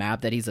over the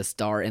map that he's a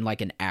star and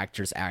like an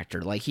actor's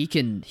actor. Like he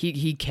can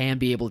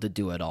be able to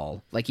do it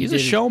all. Like He's a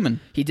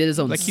showman. He did his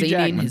own Like Hugh singing,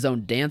 Jackman. his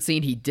own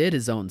dancing. He did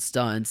his own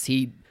stunts.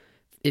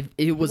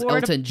 It was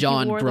Elton he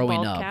John wore the growing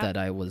bald up cap? that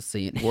I was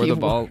seeing. Wore He the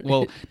ball.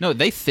 Well, no,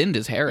 they thinned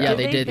his hair Yeah, out.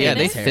 they did. Yeah,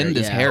 they his thinned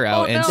his hair Oh,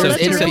 out, and no, so there's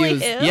that's really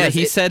interviews- ill. yeah,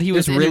 he said he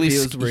was there's really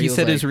interviews where he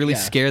said he was like, really yeah.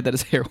 scared that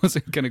his hair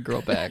wasn't gonna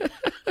grow back.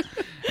 I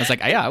was like,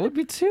 yeah, I would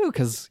be too,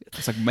 because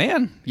it's like,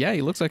 man, yeah,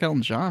 he looks like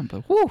Elton John,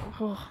 but whew.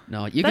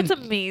 No, you That's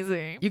can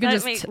amazing. you can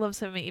that just- loves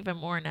him even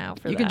more now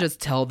for you that. can just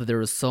tell that there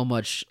was so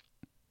much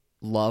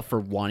love for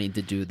wanting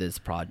to do this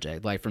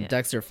project. Like from Yeah.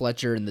 Dexter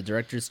Fletcher in the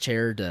director's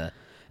chair to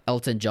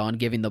Elton John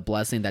giving the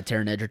blessing that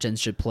Taron Egerton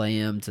should play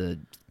him to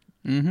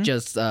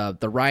just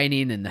the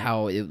writing and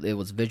how it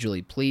was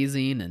visually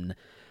pleasing and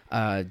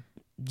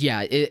yeah,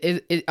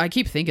 I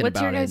keep thinking What's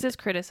about your it. guys'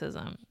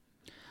 criticism?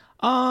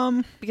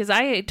 Um, Because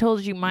I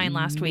told you mine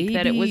last week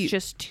that it was Maybe-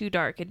 just too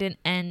dark. It didn't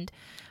end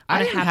on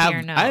I a didn't happier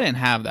have note. I didn't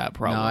have that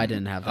problem. No, I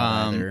didn't have that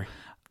either.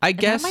 I And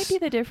guess that might be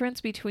the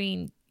difference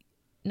between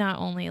not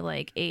only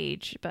like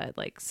age but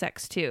like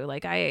sex too.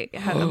 Like I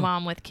have a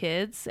mom with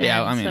kids. And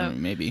yeah. I mean, so,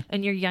 maybe.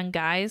 and you're young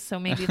guys, so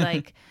maybe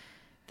like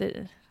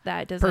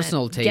that doesn't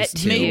Personal get taste,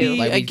 to too. you. Maybe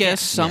Like I we-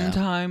 guess yeah.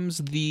 sometimes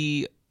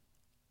the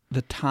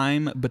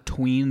time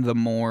between the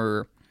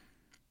more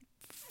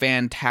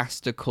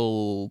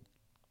fantastical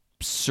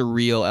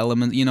surreal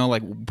element,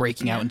 like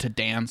breaking out into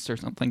dance or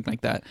something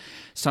like that.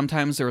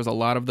 Sometimes there was a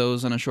lot of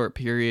those in a short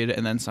period,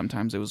 and then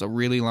sometimes it was a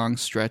really long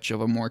stretch of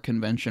a more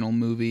conventional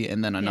movie,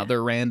 and then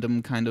another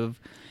random kind of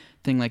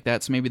thing like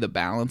that. So maybe the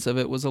balance of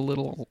it was a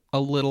little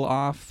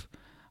off.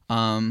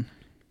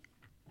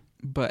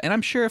 But and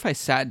I'm sure if I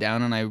sat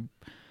down and I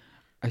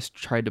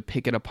tried to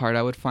pick it apart,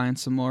 I would find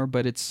some more.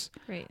 But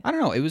Right. I don't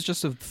know. It was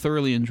just a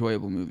thoroughly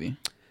enjoyable movie.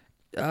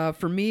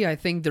 For me, I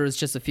think there was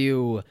just a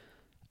few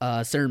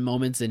certain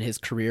moments in his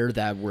career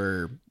that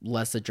were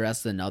less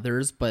addressed than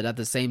others, but at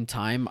the same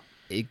time,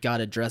 it got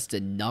addressed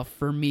enough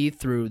for me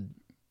through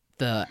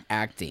the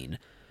acting.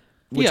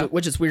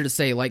 Which is weird to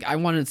say. Like, I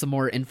wanted some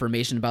more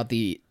information about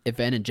the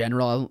event in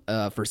general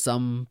for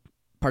some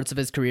parts of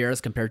his career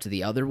as compared to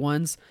the other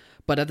ones.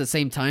 But at the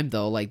same time,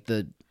 though, like,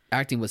 the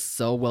acting was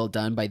so well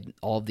done by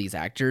all of these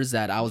actors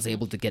that I was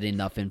able to get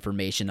enough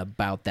information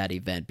about that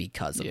event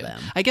because of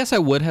them. I guess I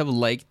would have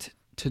liked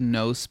to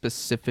know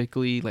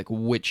specifically like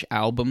which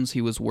albums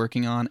he was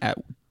working on at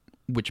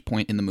which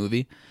point in the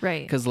movie,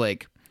 Right. because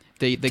like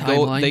they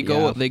Timeline,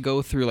 they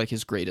go through like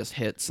his greatest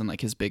hits and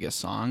like his biggest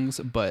songs,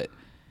 but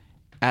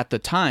at the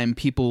time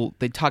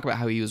they talk about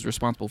how he was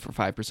responsible for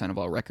 5% of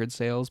all record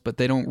sales, but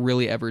they don't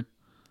really ever,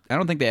 I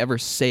don't think they ever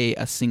say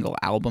a single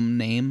album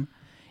name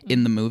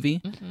in the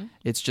movie.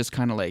 It's just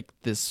kind of like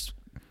this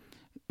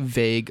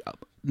vague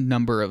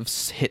number of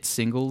hit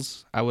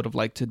singles. I would have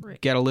liked to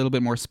get a little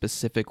bit more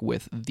specific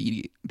with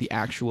the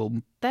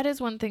actual. That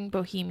is one thing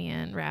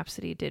Bohemian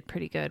Rhapsody did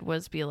pretty good,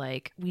 was be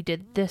like, we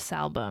did this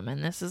album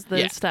and this is the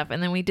Yeah. stuff,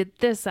 and then we did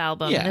this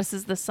album Yeah. and this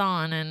is the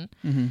song,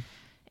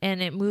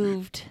 and it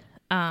moved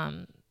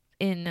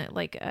in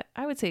like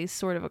I would say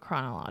sort of a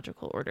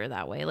chronological order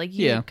that way. Like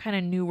you Yeah. kind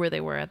of knew where they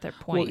were at their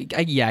Well, point.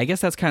 I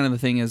guess that's kind of the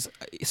thing is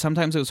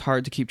sometimes it was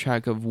hard to keep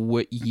track of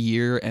what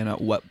year and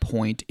at what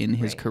point in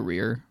his Right.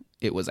 career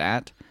it was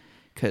at,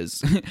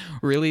 because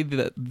really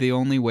the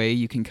only way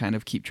you can kind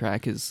of keep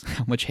track is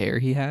how much hair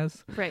he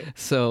has. Right.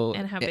 So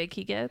And how big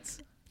he gets.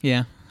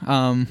 yeah.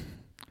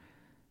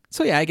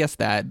 So yeah, I guess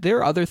that there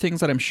are other things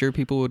that I'm sure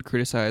people would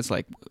criticize,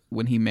 like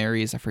when he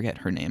marries, I forget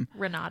her name.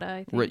 Renata,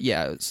 I think.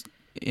 Yeah,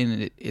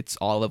 it's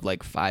all of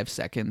like 5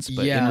 seconds,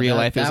 but Yeah, in real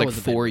that- life it was that like was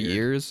a bit 4 weird.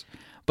 years.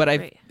 But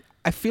Right.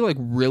 I feel like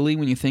really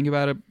when you think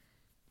about it,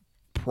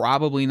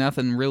 probably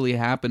nothing really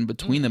happened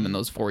between them in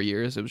those 4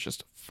 years. It was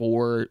just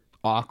 4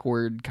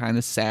 awkward, kind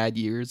of sad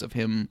years of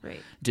him Right.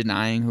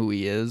 denying who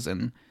he is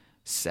and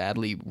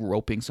sadly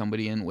roping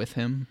somebody in with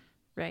him.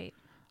 Right.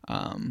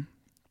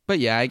 But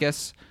yeah, I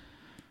guess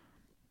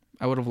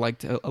I would have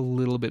liked a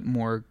little bit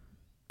more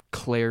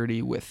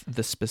clarity with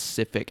the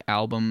specific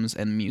albums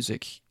and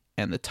music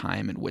and the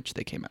time in which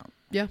they came out.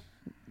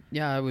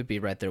 Yeah, I would be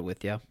right there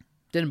with you.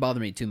 Didn't bother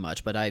me too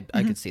much, but I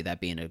could see that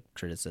being a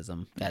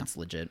criticism. That's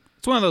legit.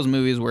 It's one of those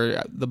movies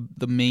where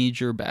the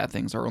major bad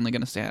things are only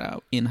going to stand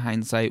out in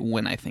hindsight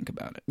when I think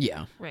about it.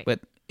 Yeah. Right. But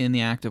in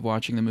the act of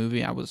watching the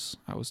movie, I was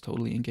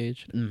totally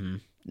engaged. Mm-hmm.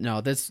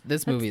 No, this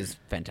movie is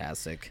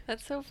fantastic.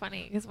 That's so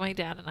funny because my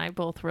dad and I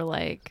both were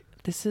like,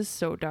 this is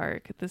so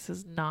dark. This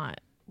is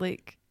not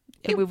like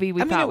the movie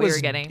we thought we were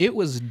getting. It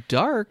was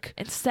dark.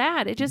 It's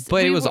sad. It just,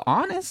 but it was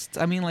honest.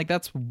 I mean, like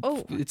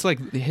Oh. it's like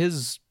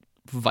his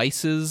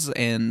vices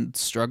and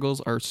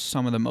struggles are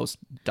some of the most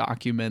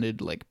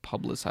documented, like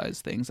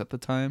publicized things at the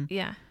time.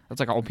 Yeah. That's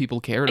like all people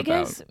cared I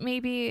about. guess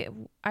maybe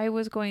I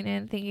was going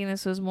in thinking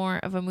this was more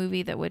of a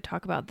movie that would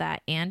talk about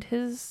that and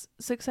his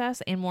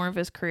success and more of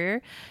his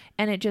career,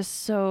 and it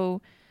just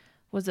so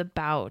was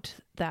about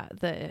that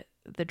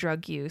the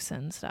drug use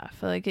and stuff.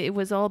 Like it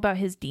was all about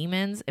his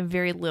demons and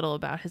very little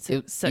about his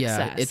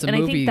success. it's a and I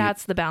movie- think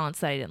that's the balance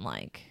that I didn't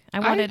like. I I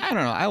wanted don't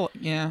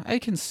know. I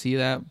can see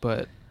that,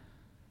 but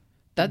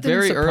That didn't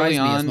very surprise early me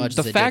on, as much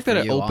the as it fact did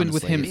that for it you, opened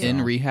with him honestly, in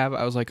so. rehab,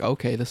 I was like,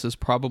 okay, this is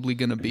probably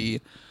going to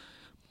be.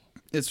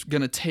 It's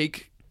going to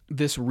take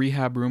this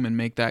rehab room and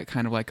make that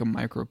kind of like a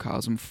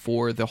microcosm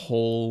for the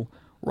whole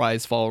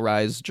rise, fall,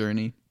 rise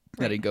journey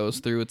that he goes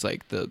through. It's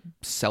like the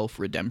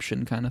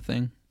self-redemption kind of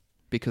thing,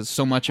 because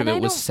so much of And it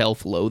I was don't-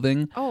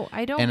 self-loathing. Oh,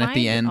 I don't And mind at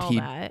the end, all he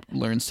that.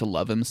 learns to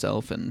love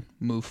himself and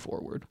move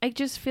forward. I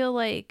just feel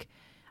like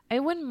I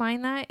wouldn't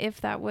mind that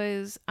if that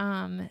was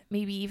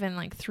maybe even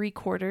like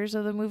 3/4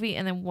 of the movie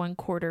and then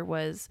 1/4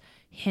 was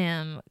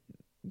him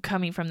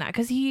coming from that,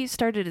 because he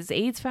started his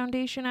AIDS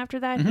foundation after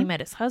that. He met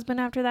his husband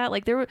after that.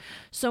 Like there were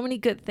so many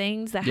good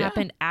things that Yeah.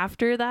 happened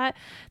after that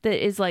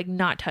that is like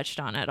not touched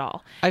on at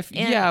all. And-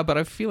 Yeah, but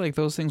I feel like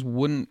those things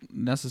wouldn't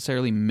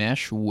necessarily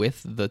mesh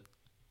with the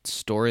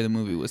story the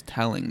movie was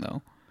telling,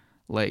 though.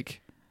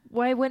 Like,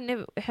 Why wouldn't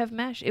it have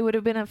meshed? It would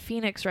have been a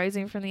phoenix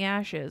rising from the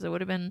ashes. It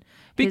would have been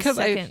because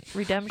his second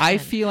redemption. I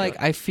feel like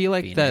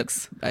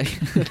Phoenix.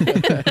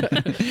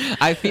 that.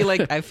 I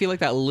feel like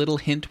that little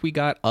hint we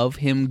got of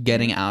him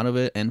getting out of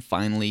it and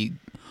finally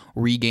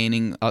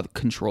regaining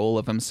control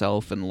of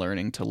himself and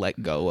learning to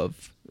let go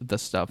of the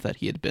stuff that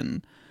he had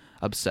been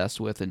obsessed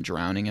with and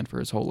drowning in for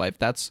his whole life.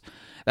 That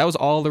was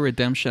all the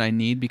redemption I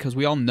need, because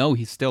we all know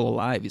he's still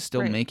alive. He's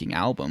still Right. making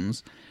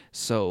albums.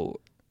 So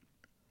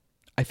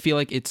I feel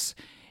like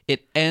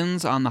it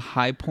ends on the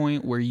high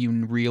point where you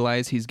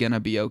realize he's gonna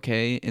be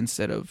okay,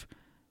 instead of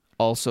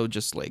also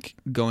just like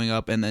going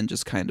up and then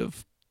just kind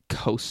of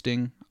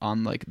coasting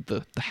on like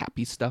the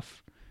happy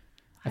stuff.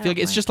 I feel like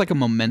it's just like a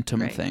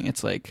momentum Right. thing.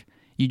 It's like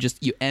you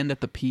end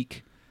at the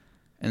peak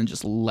and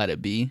just let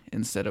it be,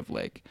 instead of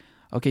like,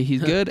 okay,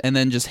 he's good, and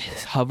then just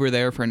hover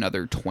there for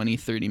another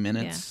 20-30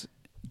 minutes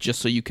just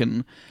so you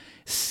can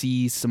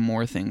see some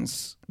more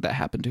things that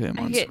happen to him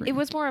on screen. It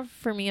was more of,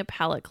 for me, a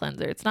palate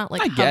cleanser. It's not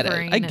like I get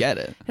hovering. it. I get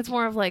it. It's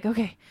more of like,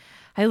 okay,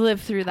 I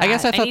lived through that. I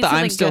guess I thought need the I'm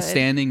something Still good.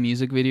 Standing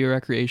music video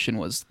recreation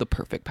was the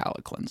perfect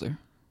palate cleanser.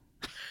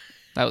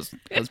 That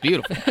was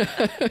beautiful,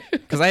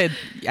 because I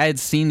had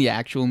seen the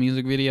actual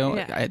music video.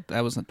 Yeah.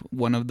 That was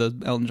one of the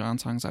Elton John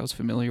songs I was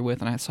familiar with,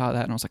 and I saw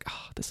that and I was like,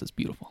 oh, this is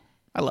beautiful.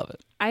 I love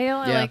it. I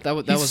only Yeah, like, that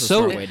was He's a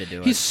so- smart way to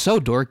do it. He's so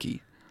dorky.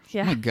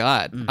 yeah. Oh my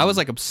god, I was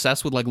like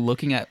obsessed with like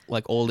looking at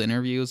like old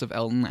interviews of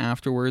Elton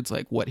afterwards,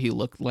 like what he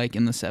looked like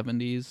in the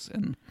 70s,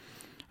 and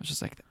I was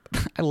just like,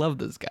 I love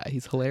this guy.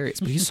 He's hilarious,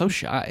 but he's so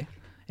shy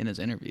in his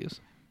interviews.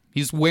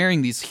 He's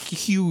wearing these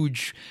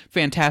huge,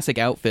 fantastic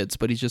outfits,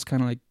 but he's just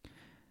kind of like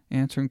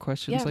answering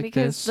questions Yeah, like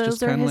because this. those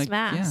just are kinda his like,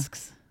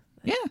 masks.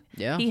 Yeah.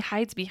 Yeah. He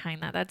hides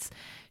behind that. That's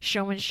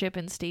showmanship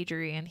and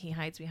stagery, and he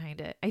hides behind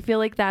it. I feel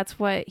like that's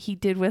what he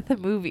did with the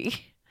movie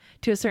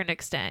to a certain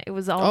extent. It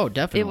was all Oh,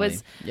 definitely. It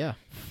was yeah.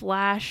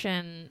 flash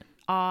and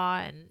awe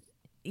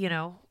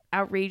and,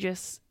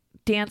 outrageous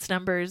dance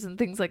numbers and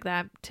things like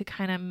that to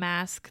kind of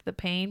mask the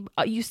pain.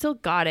 You still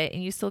got it,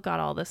 and you still got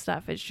all this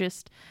stuff. It's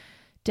just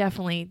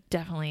definitely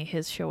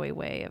his showy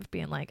way of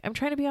being like, I'm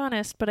trying to be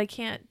honest, but I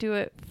can't do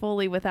it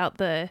fully without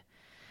the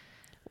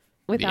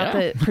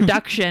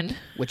production.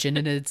 Which in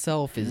and of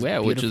itself is Yeah,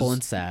 which beautiful is-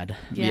 and sad.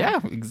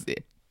 Yeah.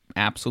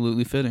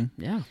 Absolutely fitting.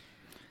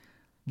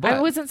 I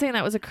wasn't saying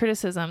that was a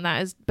criticism.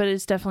 But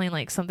it's definitely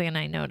like something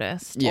I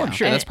noticed. Yeah. Oh, I'm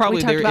sure And that's probably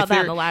we talked there. about If that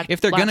they're, in the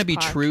if they're last going to be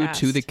true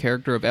to the podcast.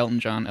 character of Elton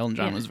John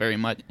Yeah. was very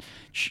much,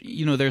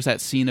 there's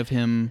that scene of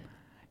him,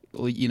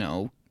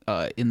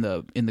 in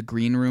the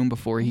green room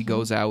before he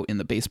goes out in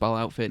the baseball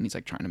outfit, and he's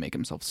like trying to make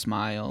himself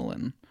smile,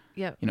 and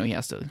Yep. he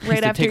has to,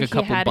 Right after take a he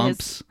couple had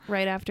bumps. he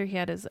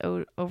had his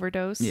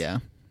overdose. Yeah.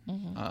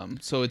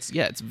 So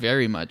it's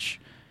very much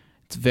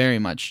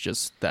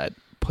just that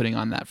putting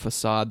on that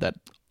facade that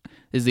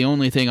is the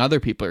only thing other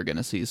people are going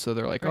to see. So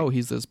they're like, Right. oh,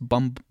 he's this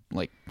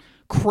like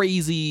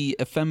crazy,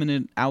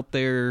 effeminate, out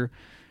there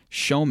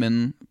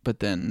showman,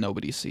 but then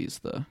nobody sees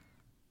the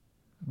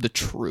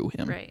true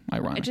him. Right.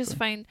 Ironically. I just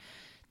find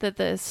that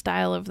the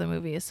style of the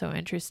movie is so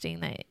interesting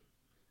that,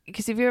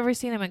 because if you've ever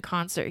seen him in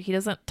concert, he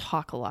doesn't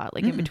talk a lot,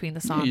 like in between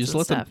the songs you just and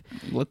let stuff.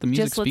 let the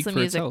music Just lets speak the for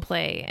music itself.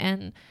 play.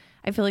 And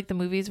I feel like the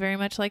movie is very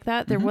much like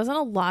that. There wasn't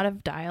a lot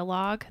of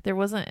dialogue. There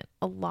wasn't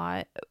a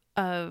lot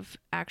of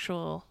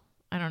actual,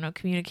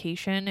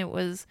 communication. It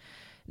was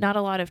not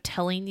a lot of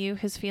telling you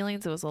his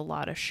feelings. It was a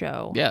lot of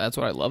show. Yeah, that's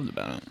what I loved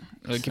about it.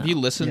 Like So- if you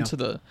listen Yeah. to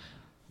the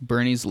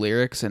Bernie's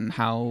lyrics and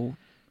how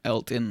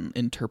Elton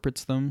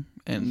interprets them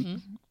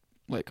and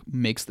like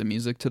makes the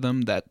music to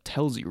them, that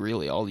tells you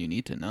really all you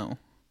need to know.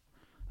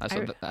 I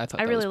thought that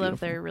I really was love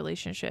beautiful. their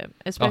relationship, Oh,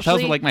 that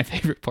especially was like my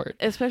favorite part.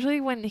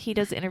 especially when he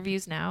does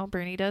interviews now.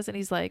 Bernie does, and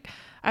he's like,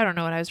 "I don't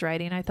know what I was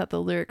writing. I thought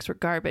the lyrics were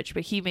garbage,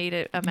 but he made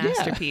it a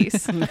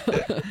masterpiece."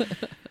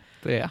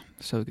 But yeah,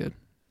 so good.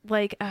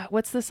 Like,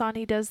 what's the song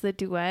he does the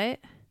duet?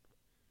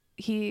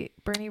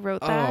 Bernie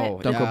wrote that. Oh,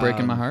 Don't go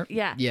breaking my heart.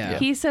 Yeah. Yeah.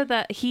 He said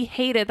that he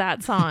hated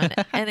that song,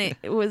 and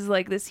it was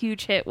like this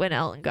huge hit when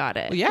Elton got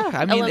it. Well, yeah,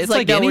 I mean, Elton's it's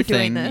like "No, we're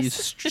doing anything. You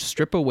this."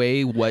 strip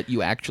away what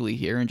you actually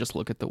hear and just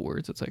look at the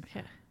words. It's like,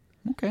 Yeah.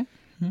 okay,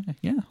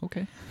 yeah,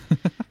 okay.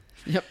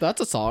 Yep, that's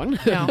a song.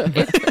 No,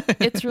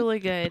 it's really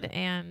good,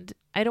 and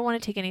I don't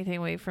want to take anything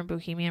away from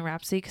Bohemian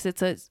Rhapsody because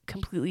it's a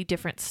completely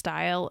different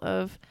style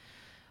of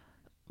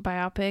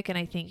biopic, and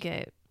I think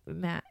it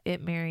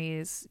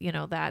marries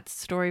that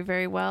story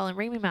very well. And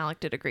Rami Malek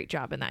did a great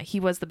job in that. He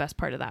was the best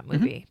part of that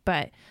movie,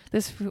 but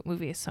this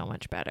movie is so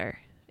much better,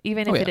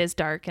 even if it is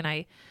dark. And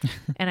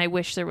I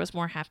wish there was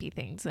more happy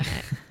things in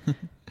it.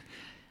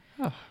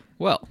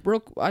 Well,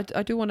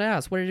 I do want to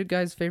ask, what are your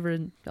guys'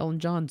 favorite Elton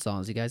John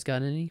songs? You guys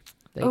got any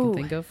that you can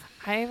think of?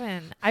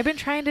 I've been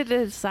trying to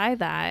decide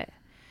that.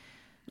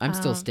 I'm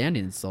Still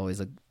Standing. It's always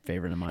a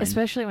favorite of mine.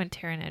 Especially when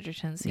Taron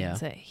Egerton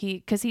sings it.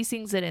 Because he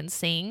sings it in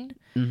Sing,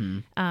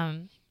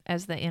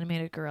 as the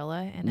animated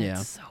gorilla, and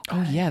it's so good.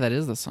 oh yeah, that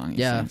is the song he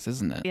sings,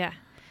 isn't it? Yeah.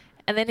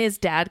 And then his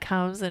dad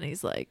comes and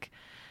he's like,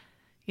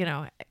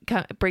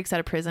 breaks out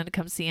of prison to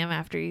come see him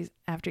after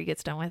he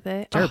gets done with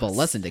it. Terrible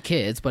lesson to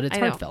kids, but it's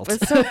I know. heartfelt.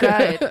 It's so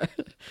good.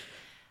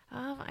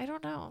 I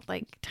don't know.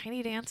 Like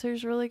Tiny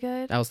Dancer's really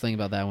good. I was thinking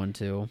about that one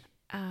too.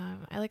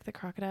 I like the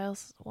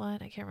Crocodiles one.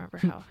 I can't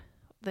remember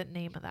the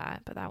name of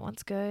that, but that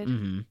one's good.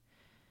 Mm-hmm. I'm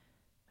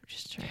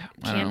just trying. I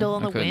don't Candle know.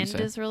 in I the couldn't Wind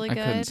say. is really I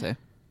good. couldn't say.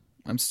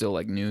 I'm still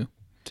like new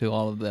to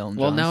all of the Elton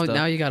Well, John stuff.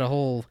 now you got a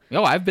whole.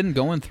 Oh, I've been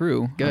going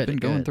through. I've Good, been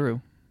going good.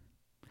 through.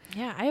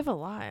 Yeah, I have a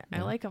lot. I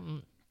Yeah. like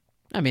them.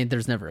 I mean,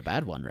 there's never a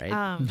bad one,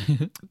 right?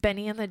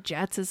 Benny and the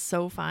Jets is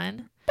so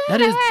fun. that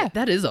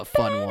is a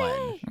fun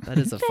one. That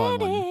is a fun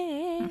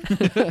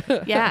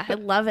one. Yeah, I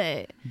love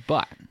it.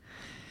 But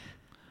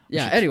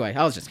Yeah. Anyway,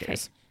 I was just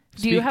curious.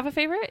 Do you have a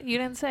favorite? You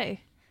didn't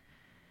say.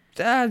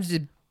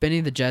 Benny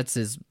and the Jets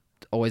is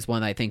always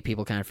one I think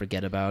people kind of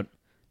forget about.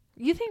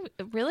 You think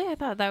really? I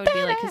thought that would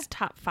be like his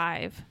top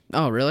 5.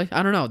 Oh, really?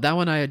 I don't know. That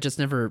one I just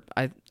never.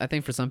 I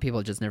think for some people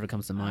it just never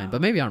comes to mind.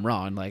 But maybe I'm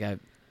wrong. Like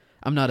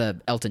I'm not a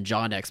Elton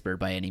John expert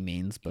by any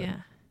means. But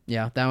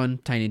yeah, that one,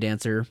 Tiny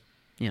Dancer.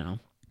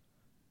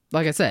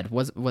 Like I said,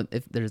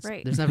 if there's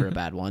never a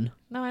bad one.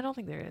 No, I don't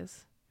think there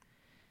is.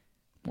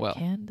 well,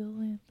 Candle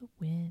in the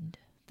Wind,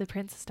 the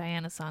Princess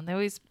Diana song. They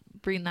always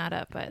bring that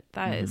up, but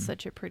that is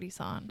such a pretty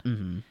song.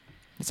 Mm-hmm.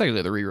 it's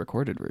actually the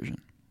re-recorded version.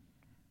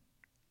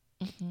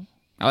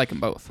 I like them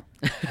both.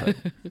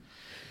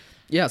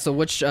 Yeah. So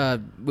which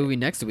movie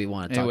next do we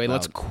want to talk Anyway, about?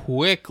 let's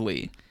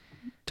quickly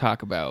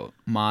talk about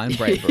Ma and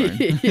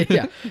Brightburn.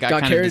 Yeah.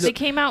 Got kind of They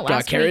came out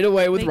last got carried week.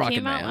 away with They Rocket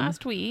came out Man.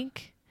 last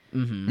week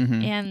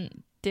Mm-hmm.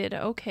 and did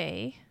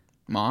okay.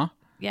 Ma.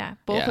 Yeah,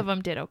 both Yeah. of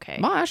them did okay.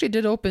 Ma actually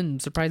did open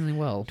surprisingly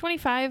well.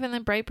 25, and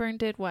then Brightburn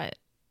did what?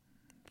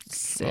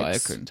 6. Well, I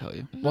couldn't tell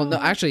you Well, no,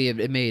 actually,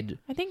 it made.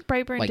 I think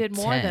Brightburn like did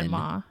more 10. than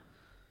Ma,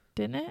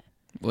 didn't it?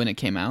 when it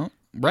came out.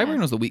 Brightburn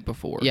was the week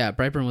before. Yeah,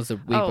 Brightburn was the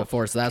week Oh,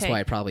 before, so that's okay. why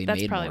it probably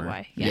That's made probably more.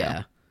 why, Yeah.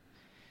 yeah.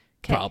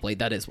 Okay. Probably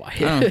that is why.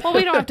 Oh. Well,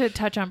 we don't have to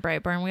touch on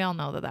Brightburn. We all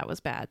know that was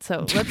bad.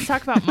 So let's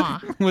talk about Ma.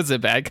 Was it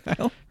bad,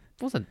 Kyle?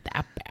 It wasn't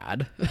that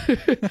bad.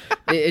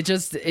 it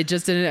just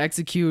didn't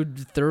execute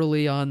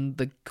thoroughly on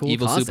the cool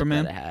Evil concept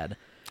Superman? that it had.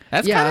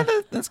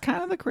 That's that's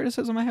kind of the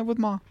criticism I have with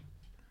Ma.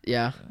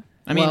 Yeah.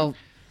 I mean- well,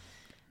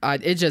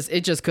 it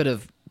just could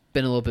have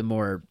been a little bit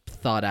more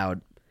thought out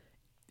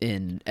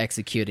in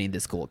executing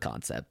this cool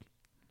concept.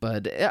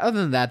 But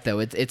other than that, though,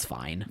 it's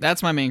fine.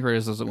 That's my main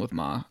criticism with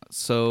Ma.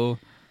 So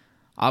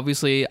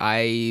obviously,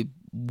 I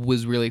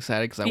was really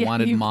excited because I Yeah,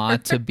 wanted you Ma were.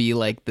 to be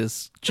like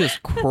this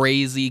just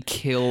crazy,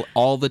 kill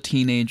all the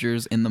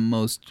teenagers in the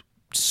most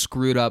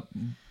screwed up,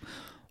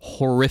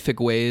 horrific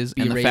ways.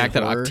 And the B-rated fact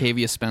that horror.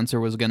 Octavia Spencer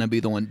was going to be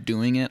the one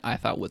doing it, I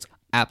thought was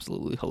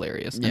absolutely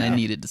hilarious. And I Yeah.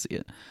 needed to see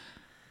it.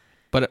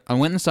 But I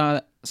went and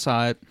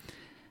saw it.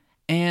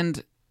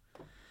 And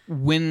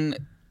when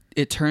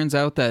it turns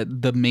out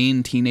that the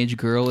main teenage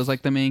girl is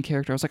like the main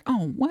character, I was like,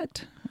 oh,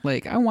 what?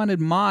 Like, I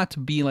wanted Ma to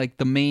be like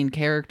the main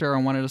character.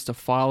 I wanted us to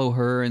follow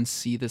her and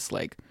see this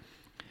like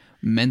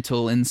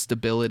mental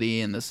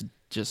instability and this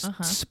just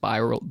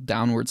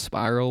downward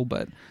spiral.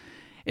 But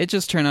it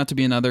just turned out to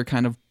be another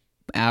kind of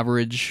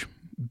average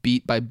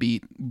beat by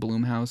beat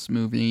Blumhouse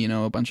movie. You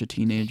know, a bunch of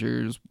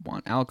teenagers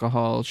want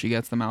alcohol. She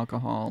gets them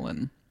alcohol,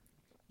 and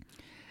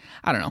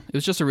I don't know. It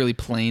was just a really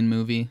plain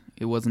movie.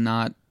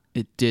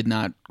 It did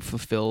not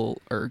fulfill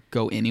or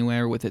go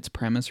anywhere with its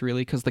premise,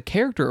 really, because the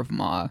character of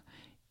Ma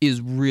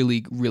is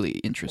really, really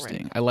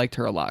interesting. Right. I liked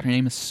her a lot. Her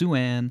name is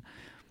Sue-Ann,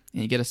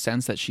 and you get a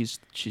sense that she's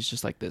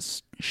just like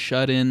this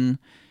shut-in,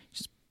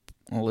 she's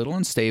a little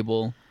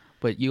unstable,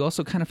 but you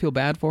also kind of feel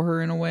bad for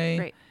her in a way.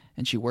 Right.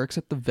 And she works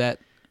at the vet,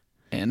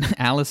 and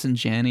Allison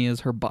Janney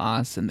is her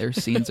boss, and their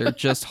scenes are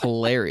just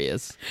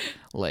hilarious.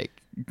 Like,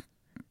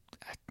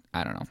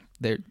 I don't know.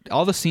 They're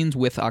all the scenes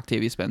with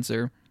Octavia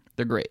Spencer.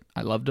 They're great.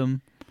 I loved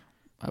them.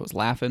 I was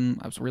laughing.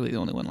 I was really the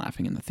only one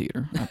laughing in the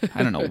theater.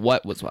 I don't know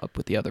what was up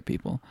with the other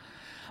people,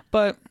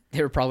 but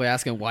They were probably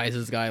asking, why is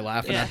this guy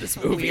laughing at this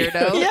movie?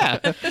 Weirdo.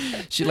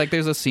 yeah,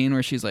 there's a scene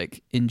where she's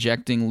like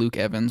injecting Luke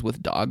Evans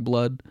with dog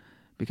blood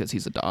because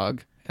he's a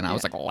dog, and I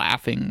was like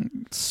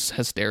laughing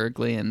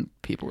hysterically, and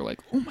people were like,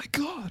 "Oh my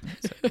god,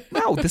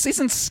 no, this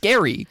isn't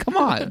scary. Come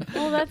on."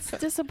 Well, that's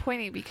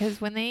disappointing because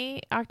when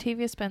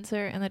Octavia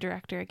Spencer and the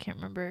director, I can't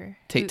remember.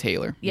 Tate who-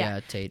 Taylor. Yeah, Yeah,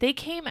 Tate. They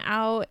came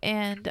out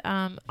and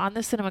on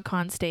the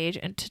CinemaCon stage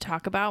and to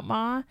talk about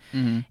Ma,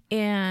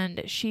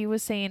 and she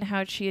was saying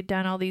how she had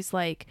done all these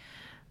like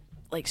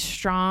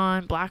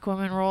strong black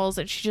woman roles,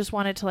 and she just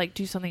wanted to like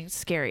do something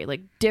scary,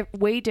 like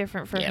way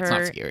different for Yeah, her, it's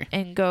not scary.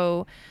 and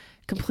go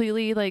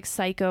completely like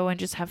psycho and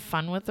just have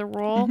fun with the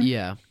role.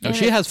 Yeah. No, And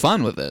she has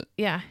fun with it.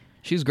 Yeah,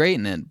 She's great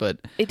in it, but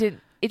it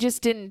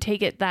just didn't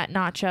take it that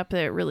notch up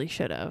that it really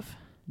should have.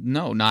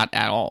 no, not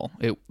at all.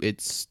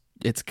 It's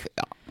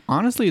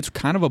honestly, it's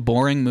kind of a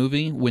boring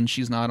movie when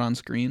she's not on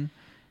screen.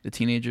 The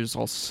teenagers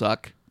all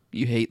suck.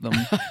 You hate them.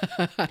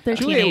 They're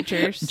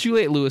teenagers.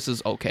 Juliette Lewis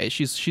is okay.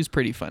 She's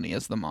pretty funny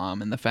as the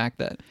mom, and the fact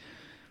that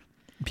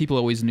people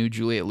always knew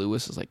Juliette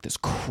Lewis as like this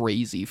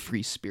crazy,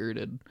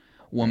 free-spirited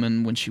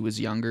woman when she was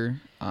younger.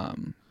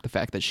 The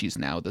fact that she's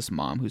now this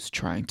mom who's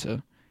trying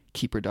to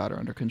keep her daughter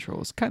under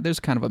control is there's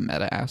kind of a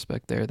meta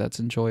aspect there that's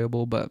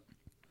enjoyable, but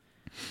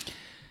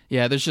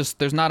yeah,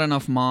 there's not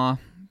enough Ma.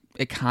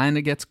 It kind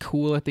of gets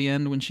cool at the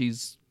end when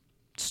she's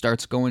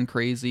starts going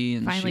crazy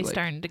and Finally she, like,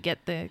 starting to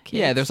get the kids.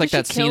 Yeah, there's like Did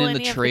that she scene kill in the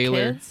any of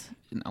trailer. kids?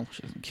 No,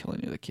 she doesn't kill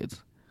any of the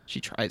kids.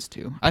 She tries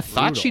to. I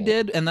thought she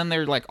Brutal. did, and then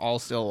they're like all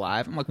still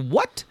alive. I'm like,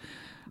 what?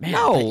 Man,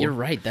 No. you're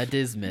right. That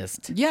is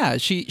missed. Yeah,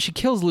 she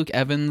kills Luke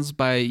Evans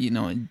by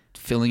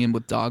filling him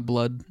with dog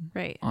blood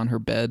Right. on her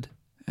bed,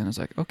 and I was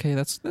like, okay,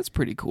 that's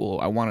pretty cool.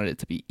 I wanted it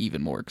to be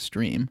even more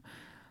extreme,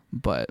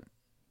 but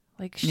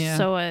Like Yeah.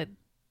 sew a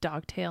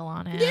dog tail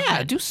on it. yeah,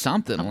 and do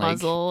something a like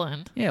muzzle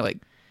and yeah, like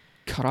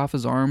cut off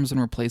his arms and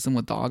replace him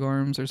with dog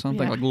arms or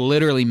something. Yeah. Like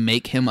literally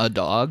make him a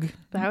dog.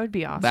 that would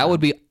be awesome. That would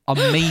be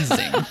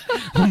amazing.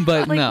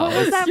 But Like, no, what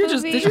was that Did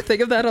movie? you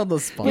think of that on the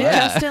spot? With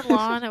Yeah. Justin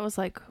Long, it was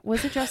like,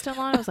 was it Justin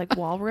Long? It was like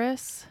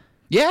Walrus.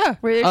 yeah,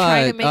 Where they're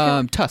trying to make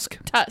him- Tusk.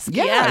 Tusk.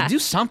 Yeah, do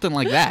something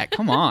like that.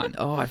 Come on.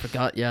 Oh, I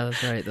forgot. Yeah,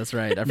 that's right. That's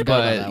right. I forgot about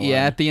But that yeah,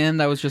 one. at the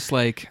end, I was just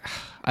like,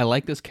 I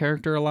like this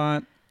character a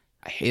lot.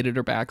 I hated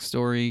her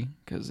backstory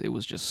because it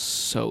was just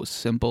so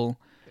simple.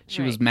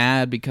 She was Right.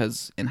 mad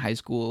because in high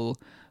school,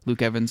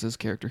 Luke Evans'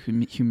 character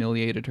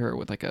humiliated her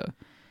with like a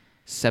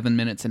 7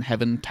 minutes in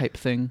heaven type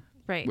thing.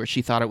 Right. Where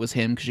she thought it was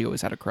him because she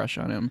always had a crush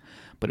on him,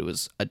 but it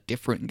was a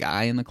different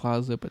guy in the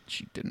closet, but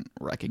she didn't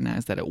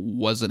recognize that it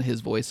wasn't his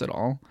voice at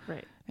all.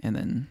 Right. And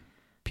then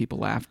people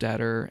laughed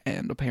at her,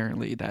 and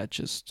apparently that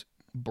just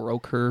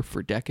broke her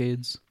for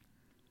decades.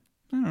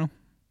 I don't know.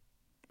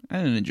 I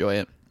didn't enjoy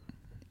it,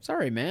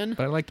 Sorry, man.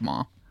 but I liked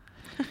Ma.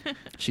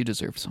 She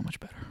deserved so much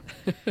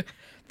better.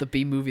 The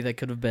B movie that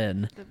could have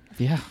been.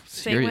 Yeah,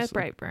 Same with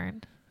seriously.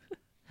 Brightburn.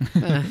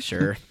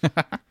 Sure.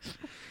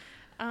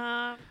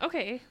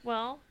 Okay,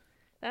 well,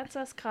 that's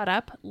us caught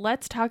up.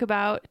 Let's talk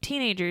about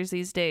teenagers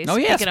these days. Oh,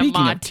 yeah, Speaking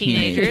speaking mod of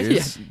teenagers.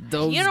 teenagers.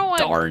 Those You know what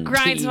darn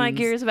grinds my teens.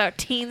 gears about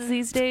teens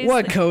these days?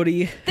 What,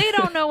 Cody? They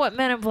don't know what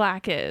Men in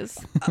Black is.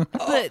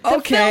 The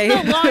okay.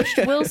 film that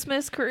launched Will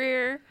Smith's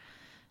career,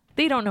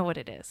 they don't know what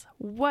it is.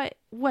 What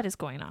is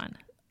going on?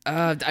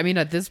 I mean,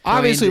 at this point,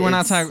 Obviously, we're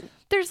not it's- talking.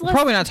 There's We're less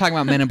probably not talking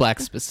about Men in Black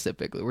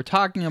specifically. We're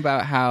talking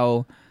about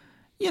how,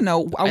 I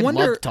I'd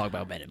wonder. love to talk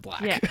about Men in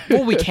Black. Yeah.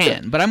 Well, we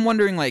can, but I'm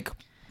wondering, like,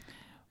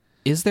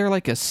 is there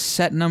like a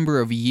set number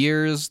of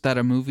years that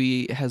a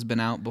movie has been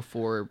out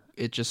before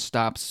it just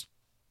stops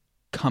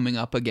coming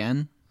up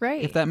again?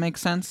 Right. If that makes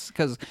sense,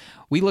 because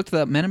we looked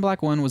at Men in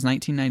Black 1 was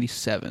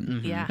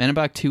 1997. Yeah. Men in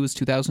Black 2 was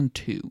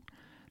 2002.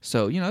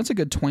 So it's a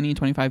good 20,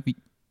 25,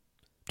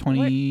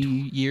 20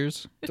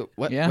 years. So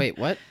what? Yeah. Wait,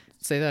 what?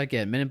 Say that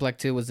again. Men in Black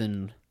 2 was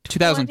in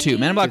 2002.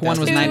 Men in Black 1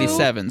 was 22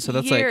 97. So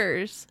that's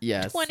years.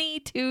 yes.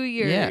 22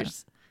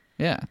 years.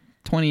 yeah,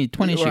 20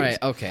 years. Right.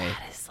 Okay.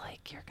 That is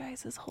like your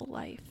guys' whole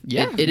life.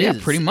 Yeah, It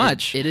is pretty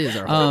much. It is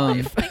our whole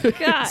life. Oh my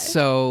God.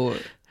 So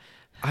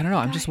I don't know.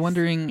 I'm just Guys.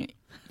 wondering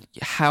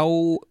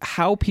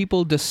how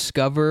people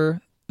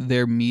discover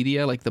their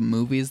media, like the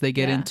movies they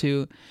get Yeah.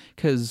 into,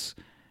 because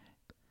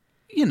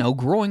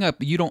growing up,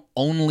 you don't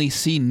only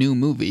see new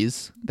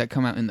movies that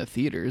come out in the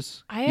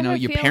theaters. I have a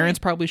your feeling- parents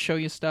probably show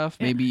you stuff.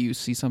 Yeah. Maybe you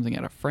see something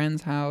at a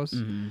friend's house.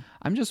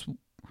 I'm just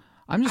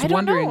I don't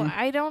wondering. know.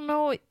 I don't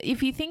know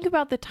if you think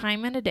about the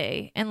time in a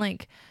day, and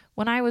like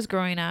when I was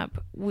growing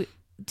up,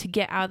 to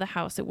get out of the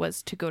house, it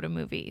was to go to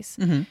movies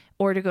Mm-hmm.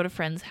 or to go to a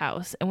friend's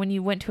house. And when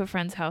you went to a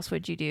friend's house,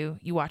 what'd you do?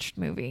 You watched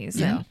movies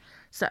Yeah. and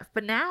stuff.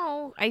 But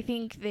now I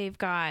think they've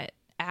got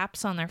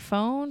apps on their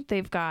phone.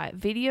 They've got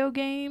video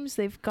games.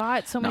 They've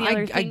got so many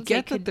other things I get they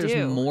that could there's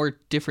do. more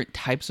different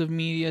types of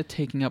media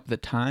taking up the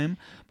time,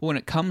 but when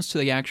it comes to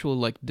the actual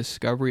like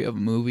discovery of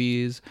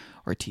movies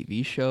or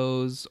TV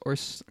shows or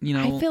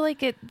I feel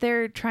like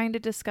they're trying to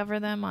discover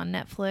them on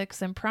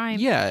Netflix and Prime.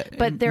 yeah,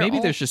 but maybe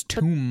there's just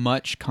too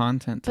much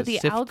content to But the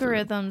sift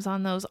algorithms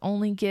on those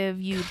only give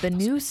you the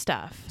new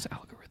stuff. through.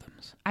 Algorithms.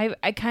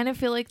 I kind of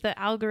feel like the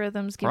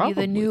algorithms give you the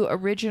Probably. new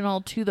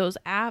original to those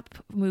app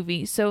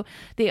movies. So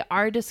they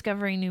are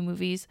discovering new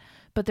movies,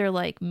 but they're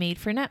like made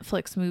for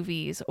Netflix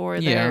movies, or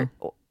they are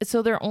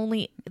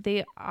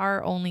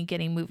only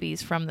getting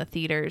movies from the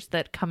theaters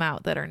that come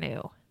out that are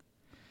new.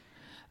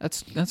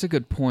 That's a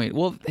good point.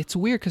 Well, it's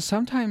weird because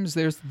sometimes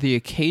there's the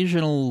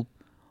occasional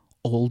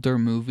older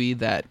movie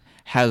that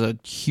has a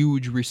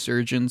huge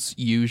resurgence,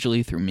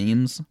 usually through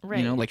memes. Right.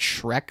 You know, like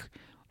Shrek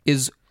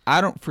is.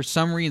 For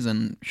some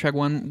reason, Shrek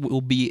 1 will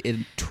be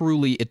a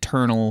truly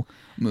eternal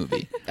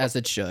movie. As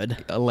it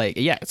should.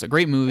 It's a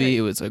great movie. Right.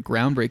 It was a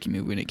groundbreaking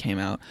movie when it came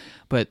out.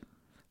 But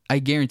I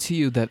guarantee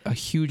you that a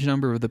huge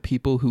number of the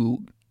people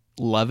who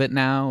love it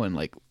now and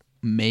like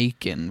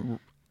make and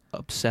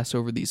obsess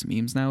over these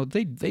memes now,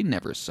 they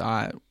never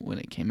saw it when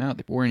it came out.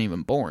 They weren't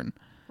even born.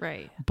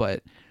 Right.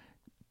 But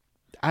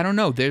I don't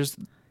know.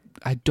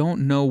 I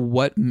don't know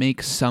what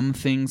makes some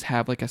things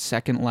have like a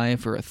second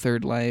life or a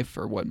third life,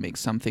 or what makes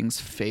some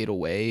things fade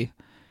away.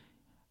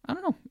 I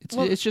don't know.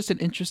 It's just an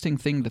interesting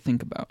thing to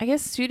think about. I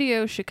guess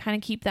studios should kind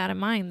of keep that in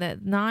mind,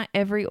 that not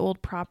every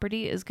old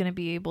property is going to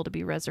be able to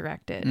be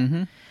resurrected.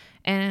 Mm-hmm.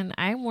 And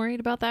I'm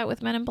worried about that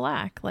with Men in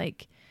Black.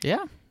 Like,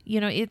 yeah,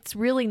 it's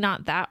really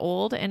not that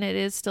old, and it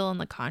is still in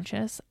the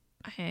conscious.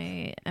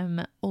 I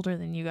am older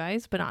than you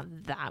guys, but not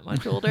that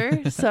much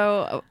older.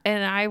 So,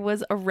 and I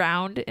was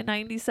around in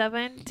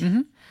 97.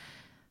 Mm-hmm.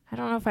 I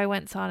don't know if I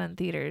went and saw it in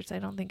theaters. I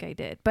don't think I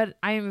did, but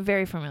I am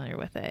very familiar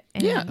with it.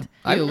 And Yeah,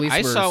 at least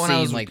I we're saw when seeing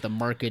I was like the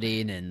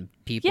marketing and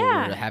people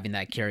Yeah. were having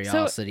that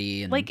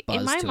curiosity and like buzz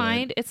in my to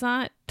mind, it's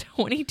not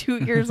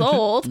 22 years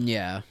old. it.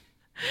 Yeah,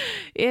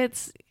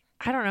 It's,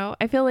 I don't know.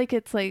 I feel like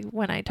it's like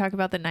when I talk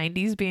about the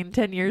 90s being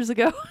 10 years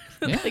ago,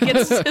 Yeah. like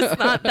it's just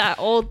not that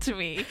old to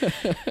me.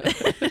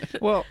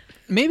 Well,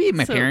 maybe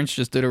my So- parents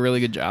just did a really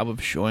good job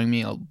of showing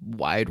me a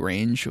wide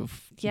range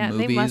of Yeah, they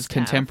movies, must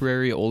have.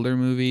 contemporary, older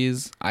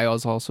movies. I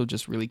was also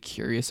just really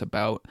curious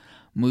about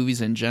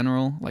movies in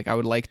general. Like I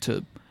was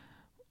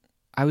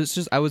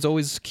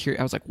always curious.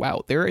 I was like,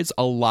 wow, there is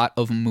a lot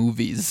of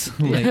movies.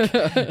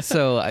 Like,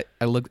 so I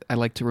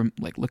like to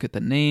look at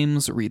the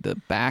names, read the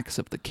backs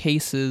of the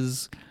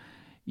cases,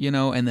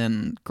 and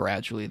then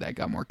gradually that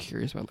got more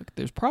curious about like,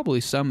 there's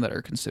probably some that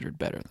are considered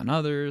better than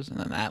others, and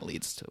then that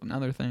leads to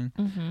another thing.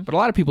 Mm-hmm. But a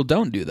lot of people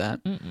don't do that.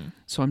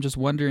 So I'm just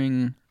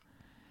wondering.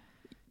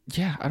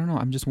 Yeah, I don't know.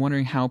 I'm just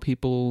wondering how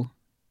people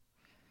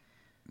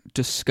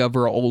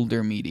discover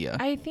older media.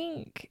 I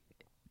think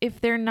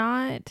if they're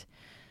not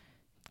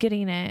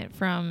getting it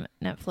from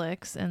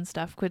Netflix and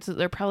stuff, which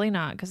they're probably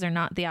not, because the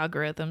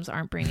algorithms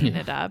aren't bringing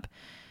it up,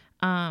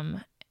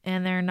 and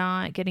they're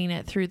not getting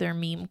it through their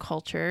meme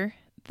culture,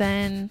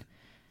 then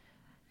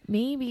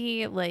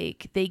maybe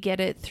like they get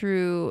it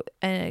through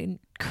a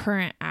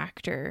current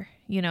actor.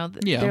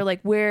 They're like,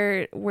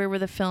 where were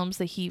the films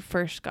that he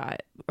first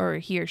got, or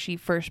he or she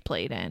first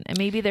played in, and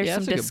maybe there's some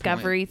that's a good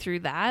discovery through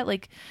that.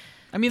 Like,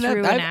 I mean,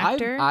 through an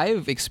actor.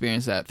 I've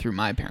experienced that through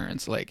my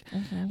parents. Like,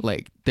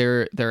 like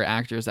there are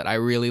actors that I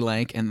really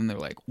like, and then they're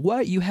like,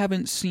 "What, you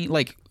haven't seen?"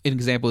 Like, an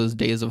example is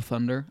Days of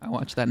Thunder. I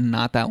watched that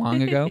not that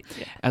long ago.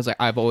 Yeah.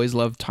 I've always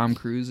loved Tom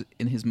Cruise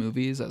in his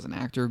movies as an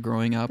actor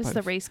growing up. This is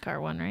the race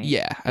car one, right?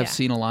 Yeah, I've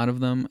seen a lot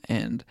of them,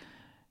 and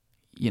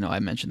I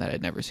mentioned that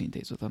I'd never seen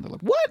Days of Thunder.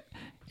 Like, what,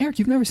 Eric?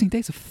 You've never seen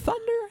Days of Thunder?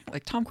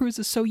 Like, Tom Cruise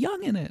is so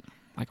young in it.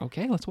 Like,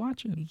 okay, let's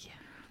watch it. Yeah,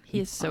 he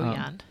is so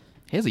young.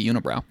 He has a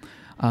unibrow.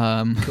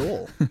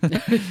 cool.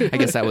 I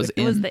guess that was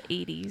It was the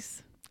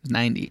 80s.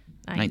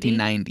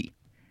 1990.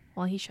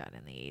 Well, he shot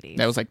in the 80s.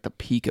 That was like the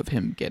peak of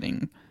him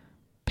getting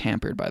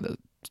pampered by the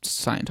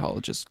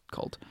Scientologist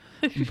cult.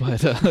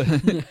 But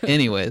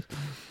anyways,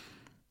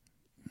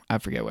 I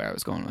forget where I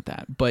was going with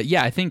that. But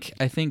yeah, I think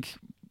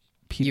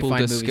people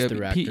find movies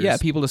through actors.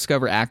 people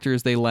discover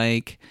actors they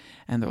like,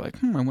 and they're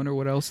like, I wonder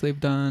what else they've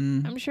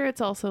done. I'm sure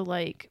it's also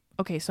like,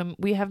 okay, so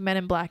we have Men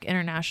in Black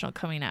International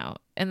coming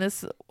out, and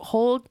this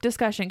whole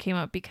discussion came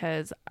up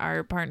because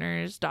our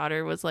partner's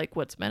daughter was like,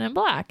 "What's Men in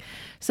Black?"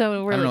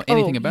 So we're I don't like, know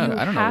anything about you it.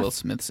 I don't know have- Will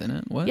Smith's in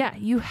it. What? Yeah,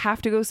 you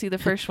have to go see the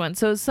first one.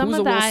 So some Who's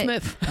of a Will that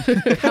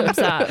Smith? comes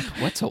up.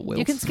 What's a Will?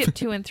 You can Smith? skip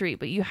 2 and 3,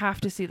 but you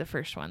have to see the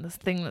first one. This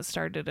thing that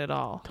started it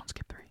all. Don't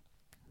skip 3.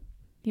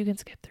 You can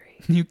skip 3.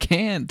 You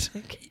can't.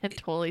 You can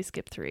totally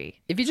skip 3.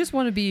 If you just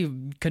want to be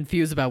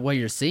confused about what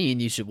you're seeing,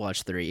 you should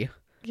watch 3.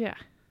 Yeah.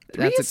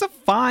 It's a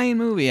fine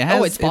movie. It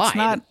has, it's fine. It's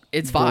not.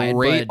 It's fine,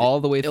 great but all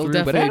the way it'll through,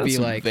 but it definitely has be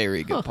some like,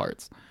 very good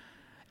parts.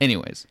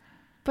 Anyways,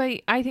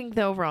 But I think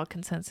the overall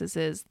consensus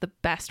is the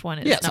best one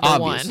is yes, number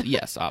obviously. one.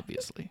 Yes,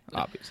 obviously.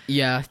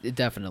 Yeah,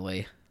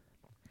 definitely.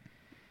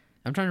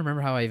 I'm trying to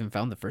remember how I even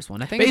found the first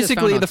one. I think I just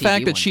Basically, found the it on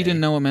fact TV that one she day.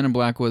 didn't know what Men in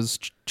Black was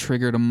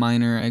triggered a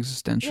minor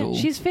existential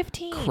Yeah, she's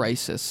 15.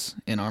 crisis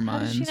in our How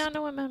does minds. she not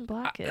know what Men in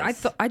Black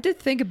is? I did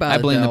think about I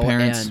it. blame the though,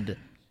 parents. And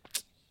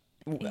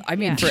I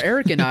mean, Yeah. for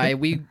Eric and I,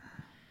 we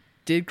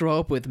did grow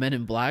up with Men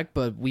in Black,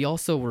 but we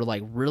also were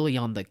like really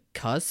on the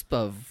cusp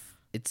of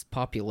its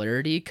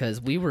popularity because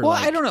we were Well,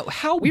 like, I don't know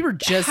how we were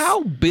just-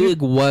 how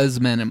big was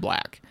Men in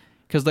Black?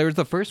 Because there was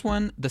the first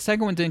one. The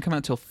second one didn't come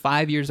out till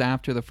 5 years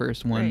after the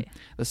first one. Right.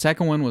 The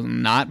second one was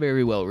not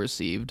very well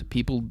received.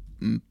 People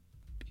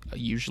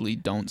usually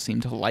don't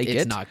seem to like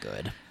it's it. not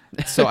good.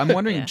 So I'm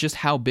wondering Yeah. just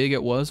how big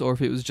it was, or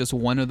if it was just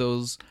one of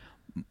those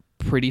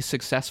pretty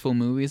successful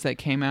movies that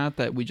came out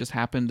that we just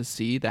happened to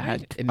see that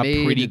had It a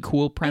made- pretty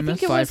cool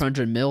premise. it was-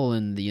 500 mil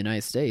in the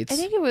United States. I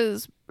think it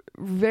was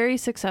very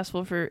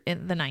successful for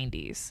in the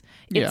 90s.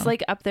 It's Yeah.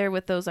 like up there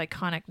with those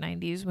iconic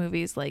 90s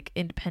movies like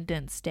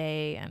Independence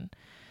Day and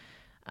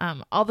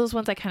all those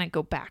ones I kind of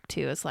go back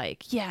to. It's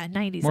like, yeah,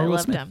 90s, More I Will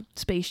loved Smith. them.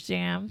 Space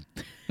Jam.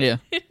 Yeah.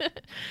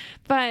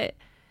 But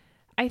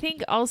I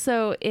think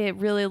also it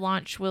really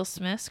launched Will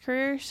Smith's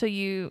career. So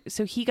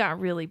he got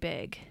really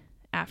big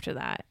after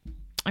that.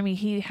 I mean,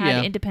 he had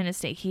Yeah. Independence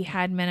Day. He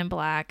had Men in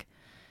Black.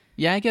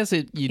 Yeah, I guess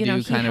you You do know,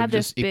 he kind had of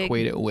this just big-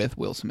 equate it with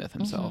Will Smith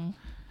himself. Mhm.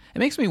 It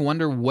makes me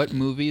wonder what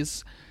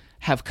movies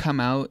have come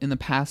out in the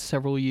past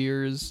several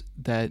years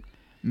that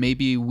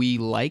maybe we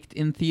liked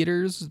in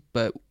theaters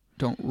but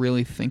don't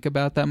really think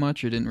about that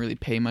much or didn't really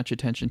pay much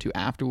attention to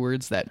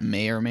afterwards that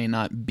may or may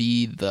not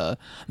be the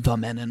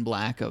Men in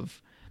Black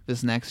of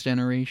this next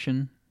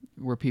generation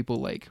where people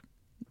like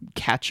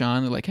catch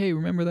on. They're like, hey,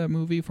 remember that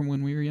movie from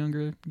when we were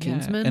younger? Yeah.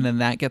 Kingsman? And then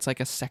that gets like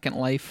a second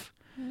life.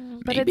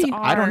 But Maybe. it's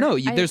I don't know.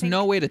 I There's think-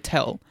 no way to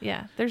tell.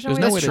 Yeah, there's There's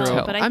no no way to way to tell,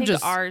 tell. but I I'm think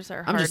just- ours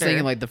are harder. I'm just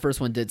saying, like, the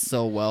first one did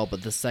so well,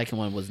 but the second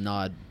one was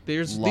not.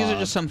 These are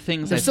just some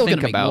things They're I still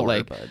think gonna make about. more,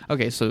 Like, but-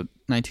 okay, so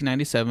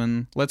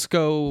 1997. Let's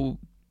go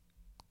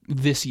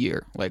this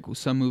year. Like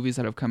some movies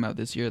that have come out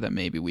this year that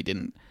maybe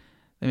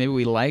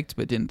we liked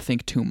but didn't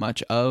think too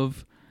much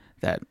of,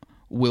 that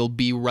will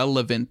be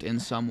relevant in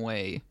some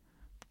way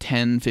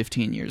 10,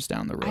 15 years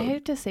down the road. I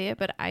hate to say it,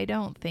 but I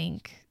don't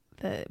think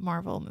the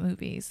Marvel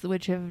movies,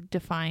 which have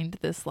defined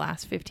this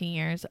last 15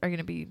 years, are going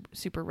to be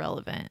super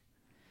relevant.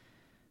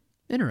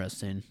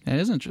 Interesting. That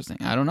is interesting.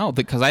 I don't know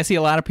because I see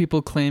a lot of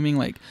people claiming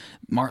like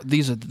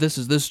this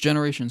is this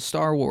generation's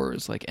Star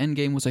Wars. Like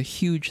Endgame was a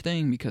huge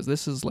thing because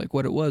this is like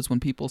what it was when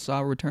people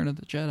saw Return of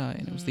the Jedi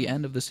and it was the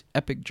end of this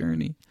epic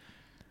journey.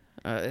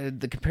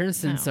 The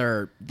comparisons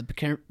are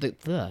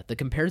the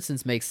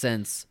comparisons make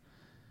sense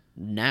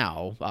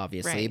now,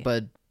 obviously, Right.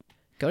 but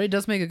Cody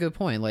does make a good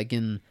point. Like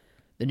in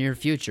the near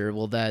future,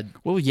 will that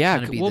Well, yeah,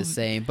 kind of be the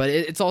same? But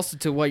it's also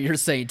to what you're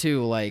saying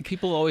too. Like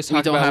people always we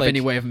talk don't about have like, any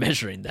way of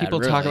measuring that. people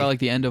really. talk about like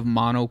the end of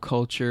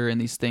monoculture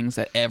and these things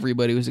that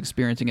everybody was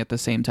experiencing at the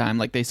same time.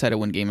 Like they said it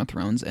when Game of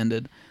Thrones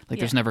ended. Like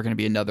there's Yeah. never going to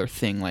be another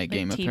thing like Like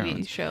Game of TV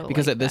Thrones show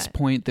because like at this that.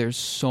 point there's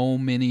so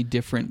many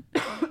different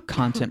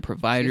content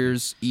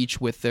providers,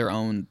 each with their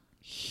own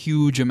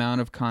huge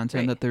amount of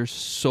content Right. that there's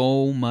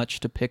so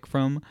much to pick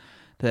from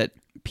that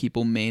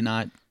people may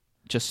not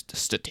just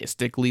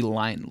statistically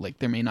line like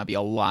there may not be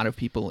a lot of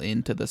people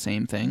into the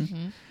same thing.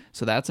 Mm-hmm.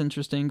 So that's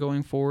interesting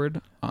going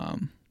forward.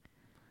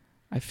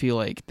 I feel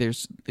like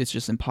it's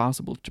just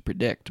impossible to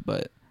predict,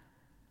 but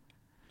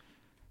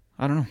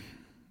I don't know.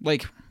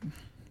 Like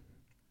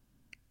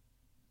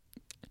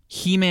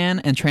He-Man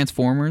and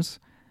Transformers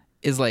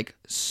is like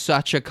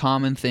such a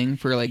common thing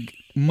for like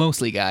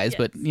mostly guys,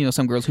 but you know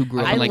some girls who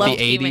grew up I in like love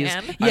the 80s.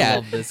 He-Man. I Yeah,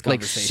 love this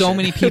like so conversation.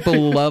 many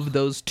people love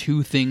those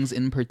two things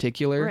in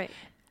particular. Right.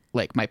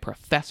 Like my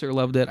professor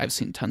loved it. I've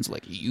seen tons of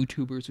like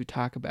YouTubers who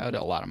talk about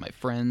it. A lot of my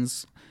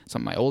friends,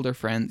 some of my older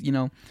friends, you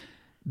know,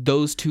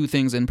 those two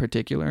things in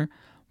particular.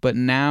 But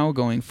now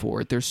going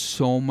forward, there's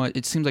so much.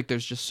 It seems like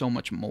there's just so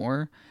much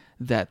more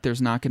that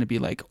there's not going to be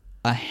like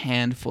a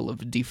handful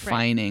of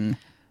defining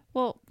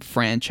Well,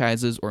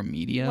 franchises or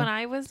media. when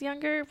I was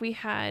younger, we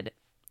had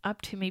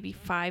up to maybe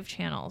 5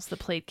 channels that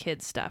played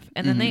kids stuff,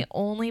 and then they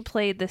only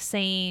played the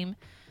same.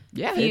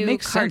 Yeah, it few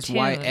makes sense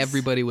why cartoons.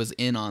 everybody was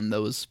in on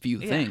those few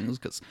Yeah. things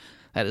because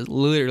that is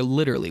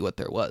literally what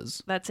there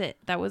was. That's it.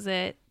 That was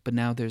it. But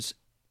now there's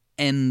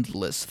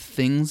endless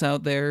things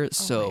out there. Oh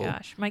So my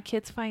gosh, my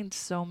kids find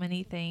so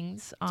many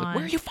things on. it's like,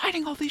 where are you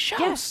finding all these shows?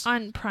 Yes,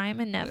 on Prime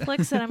and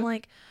Netflix, and I'm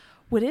like,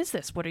 what is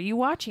this? What are you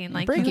watching?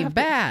 Like you Breaking have to-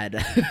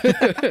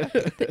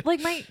 Bad.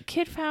 like my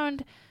kid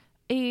found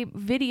a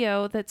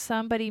video that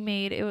somebody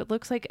made. It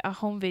looks like a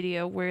home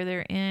video where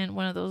they're in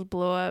one of those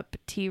blow up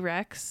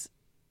T-Rex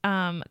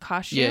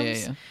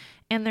costumes. Yeah.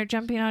 And they're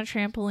jumping on a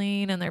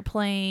trampoline and they're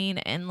playing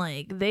and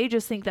like they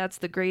just think that's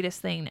the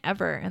greatest thing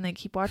ever and they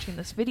keep watching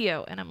this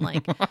video and I'm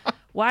like,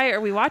 why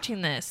are we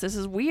watching this? This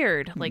is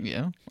weird. Like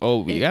Yeah.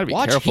 Oh, you gotta be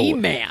Watch careful.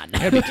 He-Man. You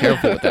gotta be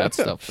careful with that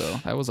stuff, though.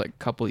 That was like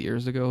a couple of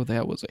years ago.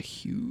 That was a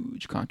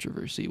huge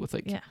controversy with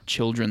like Yeah.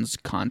 children's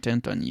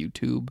content on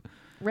YouTube,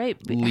 right,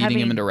 leading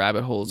them into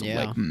rabbit holes of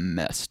Yeah. like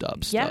messed up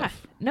yeah.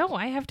 stuff. No,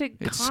 I have to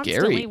It's constantly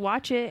scary.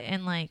 watch it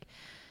and like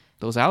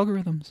Those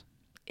algorithms.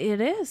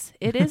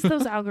 It is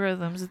those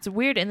algorithms. It's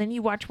weird. And then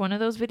you watch one of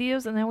those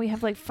videos and then we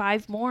have like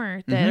 5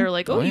 more that are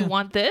like, oh, yeah. you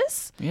want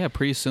this? Yeah,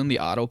 pretty soon the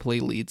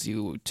autoplay leads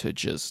you to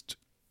just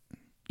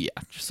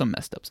some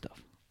messed up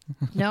stuff.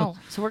 No.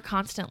 So we're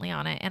constantly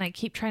on it. And I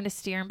keep trying to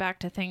steer them back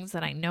to things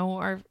that I know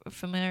are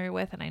familiar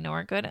with and I know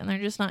are good. And they're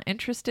just not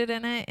interested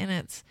in it. And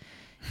it's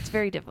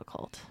very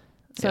difficult.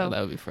 So yeah,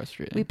 that would be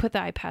frustrating. we put the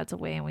iPads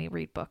away and we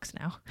read books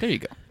now. There you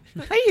go.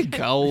 There you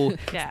go.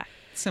 Yeah.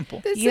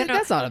 Simple.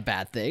 That's not a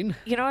bad thing.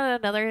 You know what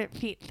another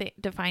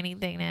defining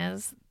thing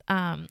is?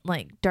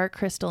 Like Dark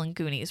Crystal and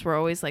Goonies were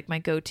always like my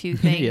go-to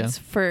things Yeah.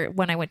 for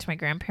when I went to my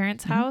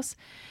grandparents' house.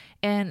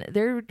 And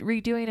they're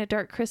redoing a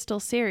Dark Crystal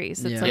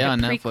series. It's Yeah. like Yeah, a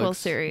on prequel Netflix.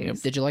 series. Yep.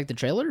 Did you like the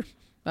trailer? Out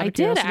I of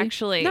did curiosity?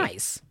 actually.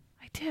 Nice.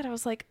 I did. I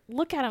was like,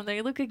 look at them.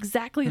 They look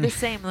exactly the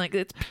same. Like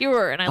it's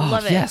pure and I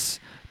love it.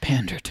 Yes.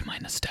 Pander to my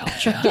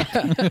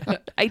nostalgia.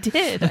 I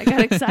did. I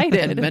got excited.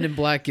 And Men in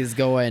Black is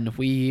going,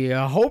 we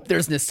hope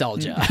there's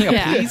nostalgia.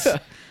 Yeah. Please.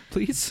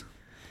 Please.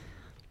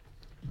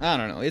 I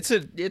don't know. It's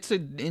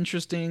an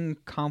interesting,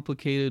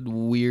 complicated,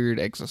 weird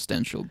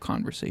existential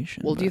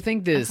conversation. Well, do you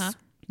think this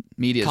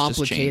media's just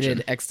complicated,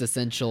 changing?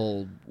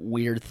 existential,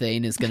 weird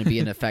thing is going to be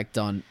an effect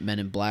on Men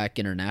in Black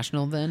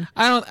International then?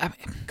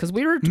 Because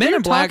we were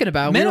talking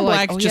about Men in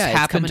Black like, oh, just yeah, it's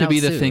happened coming to be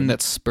out the soon. thing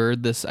that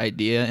spurred this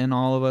idea in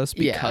all of us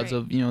Yeah. because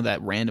Right. of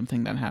that random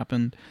thing that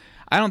happened.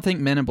 I don't think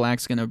Men in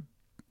Black's gonna.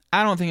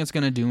 I don't think it's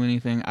gonna do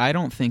anything. I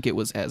don't think it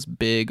was as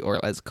big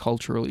or as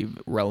culturally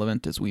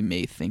relevant as we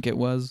may think it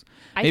was.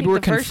 I Maybe think we're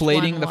the first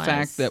conflating one the was.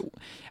 fact that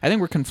I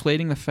think we're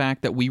conflating the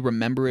fact that we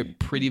remember it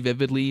pretty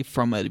vividly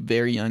from a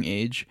very young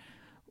age.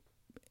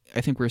 I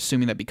think we're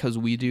assuming that because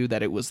we do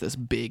that it was this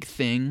big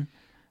thing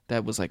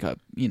that was like a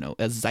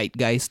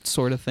zeitgeist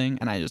sort of thing,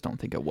 and I just don't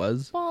think it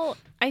was. Well,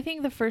 I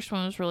think the first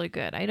one was really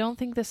good. I don't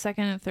think the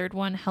second and third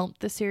one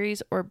helped the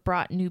series or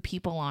brought new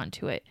people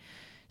onto it.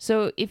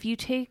 So if you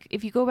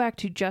go back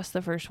to just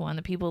the first one,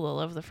 the people that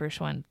love the first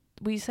one,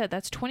 we said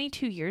that's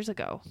 22 years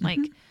ago. Like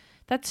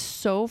that's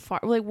so far.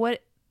 Like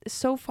what?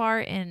 So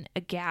far in a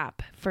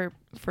gap for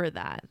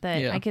that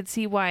Yeah. I could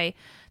see why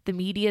the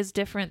media is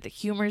different, the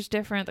humor is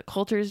different, the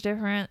culture is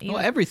different. Well,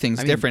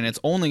 everything's different. It's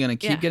only going to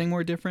keep Yeah. getting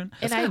more different.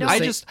 And kind I of don't. the I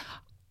same- just.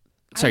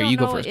 I Sorry, don't you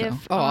go know first. if, Now.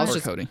 Oh, I was Or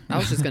just Cody. I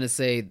was just gonna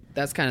say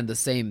that's kind of the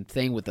same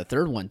thing with the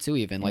third one too.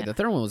 Even like Yeah. the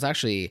third one was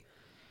actually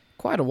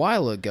quite a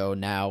while ago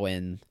now,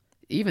 and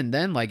even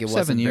then, like it 7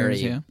 wasn't years,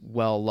 very yeah.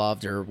 well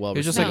loved or well. It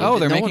was just received. like, oh,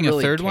 they're No making one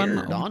really a third one.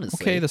 cared,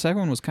 honestly. Okay, the second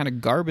one was kind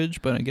of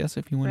garbage, but I guess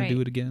if you want Right. to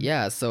do it again,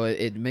 Yeah, so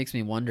it makes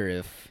me wonder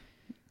if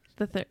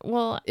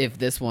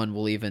this one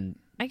will even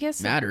I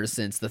guess matter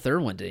since the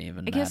third one didn't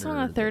even I guess matter.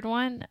 on the third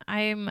one,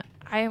 I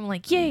am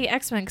like, yay,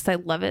 X-Men because I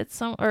love it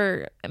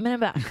or Men in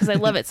Black because I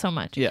love it so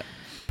much. yeah.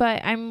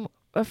 But I'm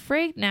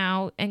afraid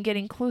now and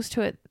getting close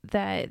to it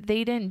that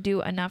they didn't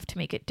do enough to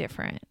make it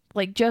different.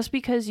 Like just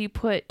because you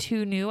put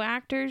 2 new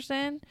actors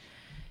in,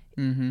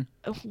 Mm-hmm.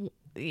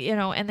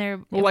 and they're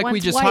Well, like we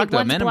one's just white, talked about,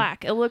 one's Men in-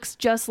 black. It looks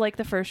just like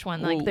the first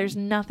one. Like Well, there's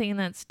nothing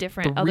that's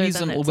different The other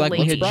reason, than it's like we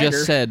lady. had brighter.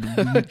 just said,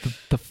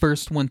 the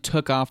first one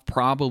took off.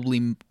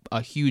 Probably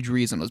a huge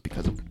reason was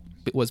because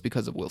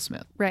of Will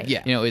Smith. Right.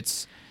 Yeah.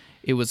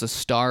 It was a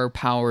star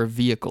power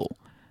vehicle,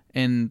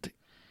 and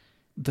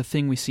the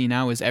thing we see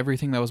now is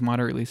everything that was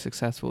moderately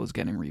successful is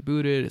getting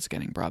rebooted. It's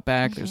getting brought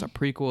back. There's a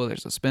prequel.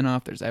 There's a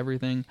spinoff. There's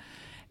everything,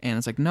 and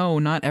it's like no,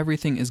 not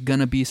everything is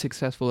gonna be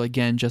successful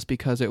again just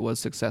because it was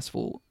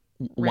successful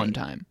one Right.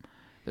 time.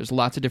 There's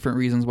lots of different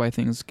reasons why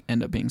things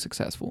end up being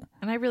successful.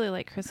 And I really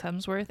like Chris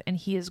Hemsworth, and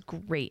he is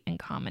great in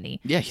comedy.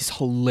 Yeah, he's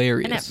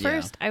hilarious. And at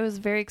first, I was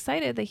very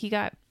excited that he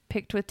got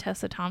picked with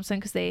Tessa Thompson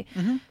because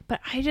but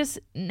I just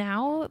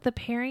now the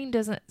pairing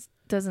doesn't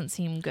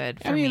seem good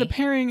for I mean, me. the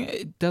pairing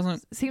it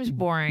doesn't. It seems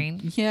boring.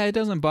 Yeah, it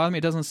doesn't bother me.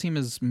 It doesn't seem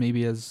as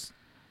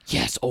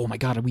yes. Oh my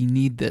god, we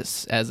need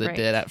this as it Right.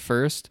 did at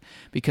first,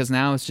 because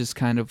now it's just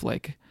kind of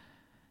like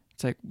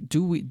it's like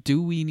do we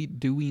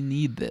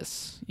need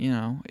this?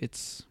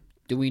 It's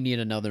Do we need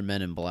another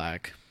Men in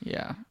Black?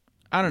 yeah.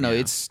 I don't know. Yeah.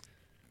 It's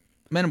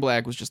Men in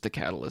Black was just the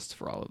catalyst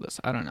for all of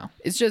this. I don't know.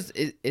 It's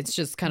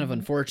just kind of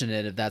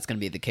unfortunate if that's going to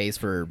be the case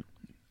for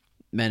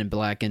Men in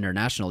Black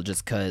International,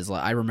 just because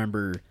I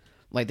remember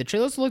like the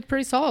trailers looked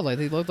pretty solid. Like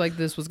they looked like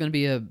this was going to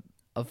be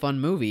a fun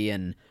movie,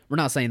 and we're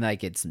not saying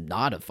like it's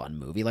not a fun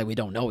movie. Like we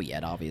don't know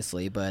yet,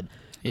 obviously, but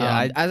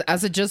Yeah,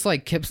 as it just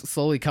like keeps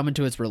slowly coming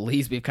to its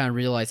release, we've kind of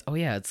realized, oh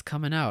yeah, it's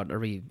coming out. Are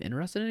we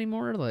interested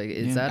anymore? Like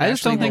is Yeah. that? I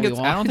just don't actually think what it's.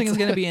 we I don't think want? it's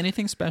going to be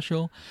anything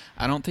special.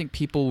 I don't think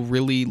people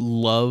really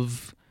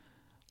love.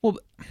 Well,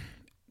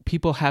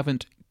 people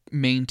haven't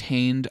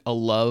maintained a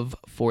love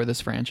for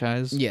this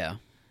franchise. Yeah.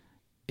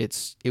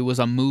 It was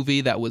a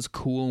movie that was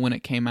cool when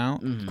it came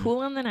out.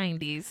 Cool in the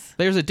 90s.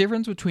 There's a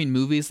difference between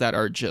movies that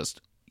are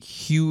just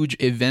huge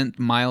event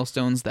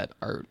milestones that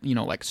are,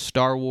 like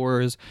Star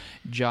Wars,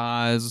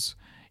 Jaws,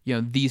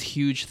 these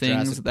huge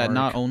things Jurassic that Park.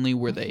 not only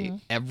were they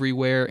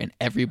everywhere and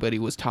everybody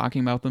was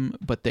talking about them,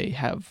 but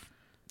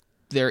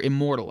they're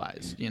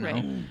immortalized,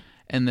 Right.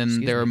 And then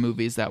Excuse there me. are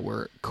movies that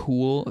were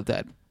cool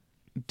that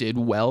did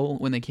well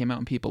when they came out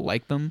and people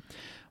liked them.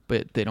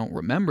 but they don't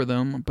remember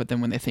them. But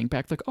then when they think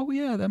back, like, oh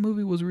yeah, that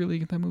movie was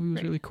really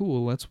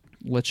cool.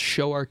 Let's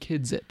show our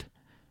kids it,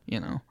 you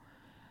know.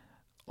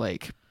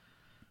 Like,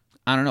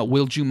 I don't know.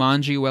 Will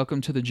Jumanji: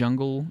 Welcome to the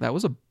Jungle? That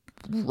was a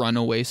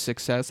runaway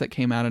success that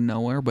came out of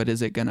nowhere. But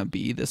is it gonna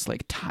be this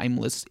like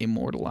timeless,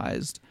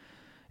 immortalized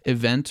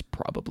event?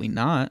 Probably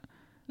not.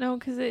 No,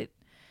 because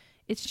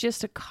it's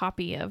just a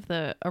copy of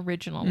the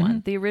original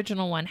one. The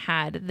original one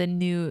had the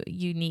new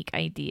unique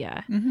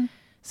idea.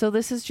 So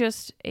this is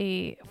just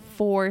a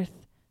fourth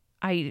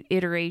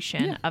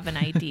iteration of an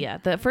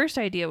idea. The first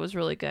idea was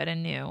really good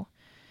and new.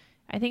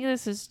 I think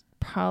this is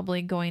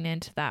probably going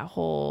into that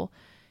whole,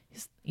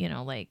 you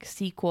know, like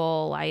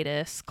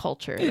sequel-itis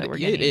culture that we're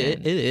getting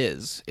in. It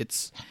is.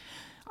 It's,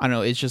 I don't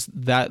know, it's just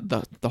that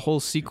the whole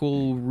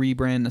sequel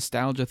rebrand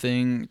nostalgia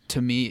thing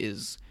to me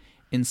is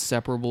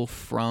inseparable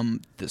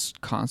from this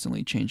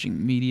constantly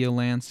changing media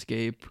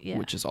landscape,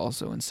 which is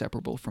also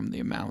inseparable from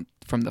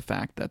the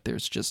fact that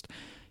there's just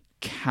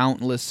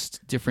countless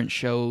different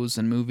shows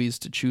and movies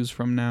to choose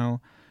from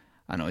now.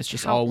 I know it's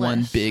just all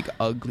one big,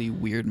 ugly,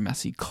 weird,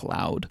 messy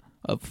cloud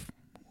of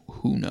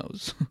who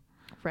knows.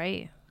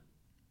 Right.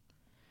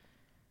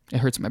 It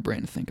hurts my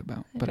brain to think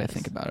about, but I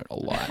think about it a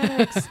lot.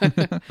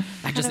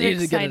 I just needed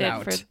to get it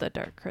out. For the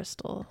Dark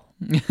Crystal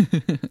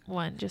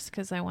one, just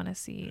because I want to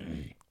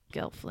see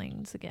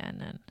Gelflings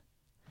again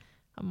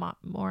and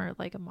more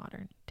like a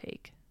modern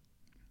take.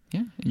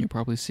 Yeah, and you'll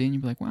probably see and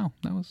you'll be like, "Wow,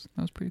 that was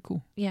pretty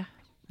cool." Yeah.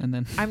 And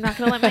then I'm not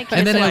gonna let my kids.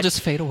 and then watch. it'll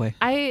just fade away.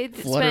 I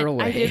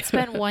away. did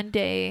spend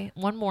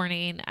one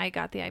morning. I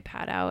got the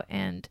iPad out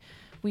and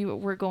we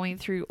were going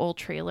through old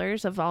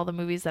trailers of all the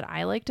movies that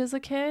I liked as a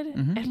kid,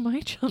 and my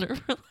children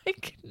were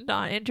like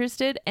not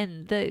interested,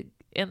 and the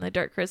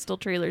Dark Crystal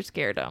trailer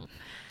scared them.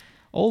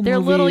 They're Movies, a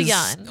little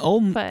young.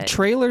 Old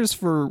trailers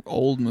for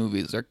old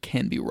movies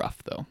can be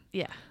rough though.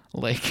 Yeah.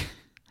 Like,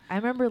 I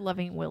remember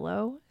loving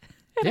Willow.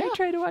 And I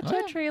tried to watch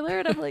that trailer,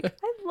 and I'm like,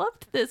 I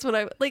loved this when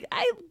I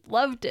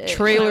loved it.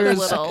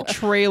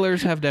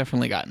 Trailers have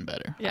definitely gotten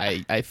better. Yeah.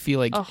 I feel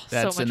like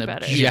that's so an much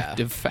better.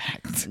 objective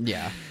fact.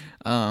 Yeah.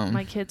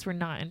 My kids were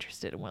not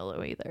interested in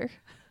Willow either.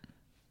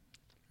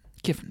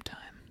 Give them time.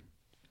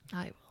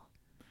 I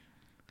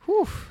will.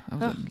 Whew, that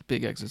was a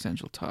big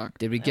existential talk.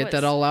 Did we get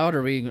that all out?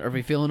 Are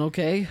we feeling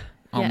okay?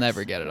 I'll Yes.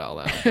 never get it all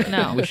out. but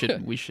No. we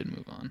should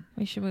move on.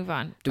 We should move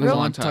on. Do we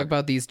want to talk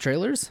about these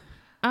trailers?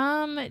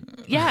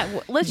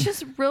 Let's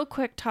just real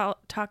quick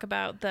talk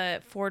about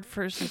the Ford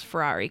versus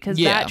Ferrari, because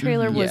Yeah. that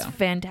trailer was Yeah.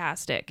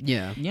 fantastic.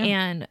 Yeah.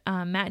 And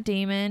Matt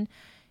Damon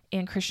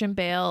and Christian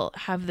Bale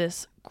have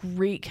this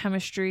great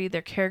chemistry.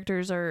 Their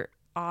characters are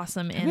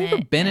awesome in Have they it.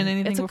 ever been in and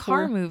anything it's a before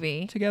car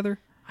movie. together?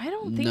 I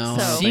don't think No.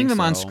 so. See- Seeing think them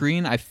on so.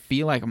 screen, I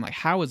feel like I'm like,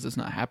 how has this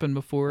not happened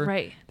before?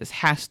 Right. This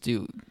has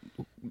to.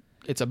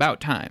 It's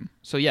about time.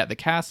 So yeah, the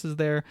cast is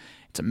there.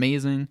 It's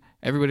amazing.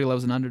 Everybody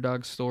loves an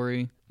underdog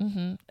story.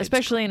 Mm-hmm.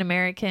 Especially an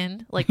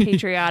American, like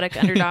patriotic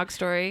underdog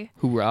story.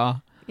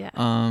 Hoorah! Yeah.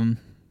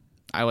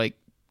 I like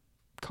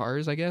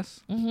cars, I guess.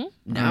 Mm-hmm.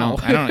 Now.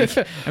 I don't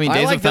know. I mean, I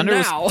Days like of Thunder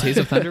them now. Days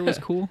of Thunder was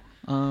cool.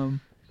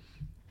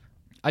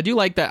 I do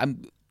like that.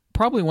 I'm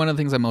probably one of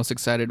the things I'm most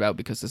excited about,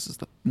 because this is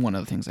one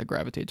of the things I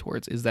gravitate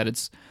towards, is that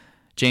it's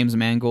James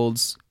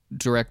Mangold's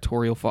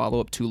directorial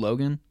follow-up to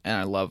Logan, and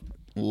I love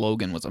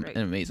Logan. Was an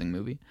amazing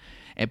movie,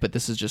 but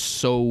this is just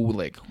so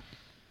like,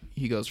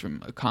 he goes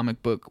from a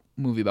comic book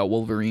movie about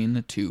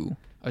Wolverine to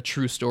a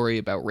true story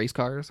about race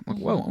cars. I'm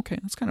like, whoa, okay,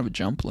 that's kind of a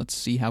jump. Let's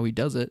see how he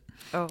does it.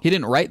 Oh. He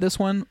didn't write this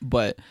one,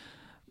 but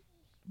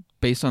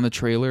based on the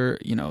trailer,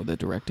 you know, the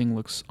directing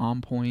looks on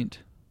point.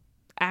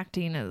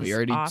 Acting is We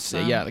already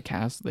awesome. say, yeah, the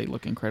cast, they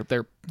look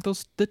incredible.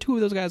 The two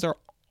of those guys are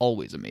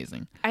always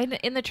amazing.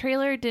 In the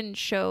trailer, it didn't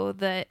show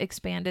the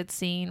expanded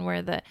scene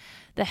where the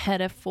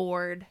head of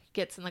Ford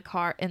gets in the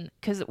car, and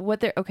because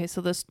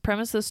so the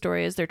premise of the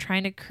story is they're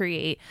trying to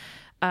create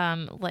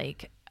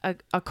like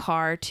a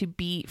car to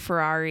beat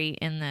Ferrari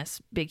in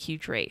this big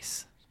huge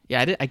race.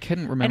 Yeah, I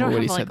couldn't remember what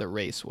he have, said like, the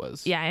race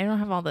was. Yeah, I don't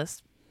have all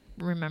this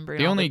remembering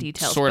The all only the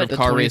details. sort of but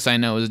car 20 race I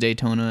know is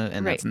Daytona,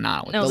 and Right. that's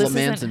not what No, The this Le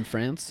Mans isn't- in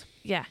France.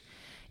 yeah.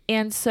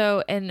 And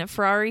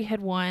Ferrari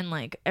had won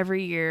like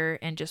every year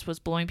and just was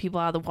blowing people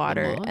out of the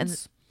water.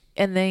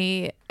 And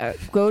they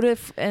go to,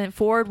 and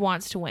Ford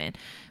wants to win,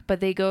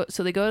 but they go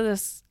to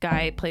this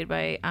guy played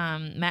by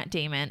Matt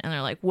Damon, and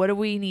they're like, what do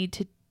we need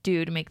to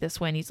do to make this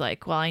win? He's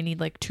like, well, I need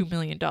like $2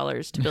 million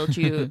to build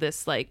you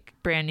this like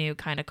brand new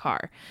kind of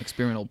car.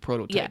 experimental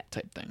prototype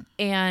type thing.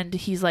 And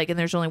he's like, and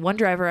there's only one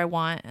driver I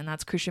want, and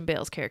that's Christian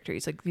Bale's character.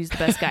 He's like, he's the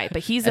best guy,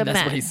 but he's And a that's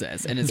mess. what he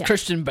says. And it's Yeah.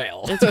 Christian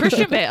Bale. It's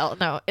Christian Bale.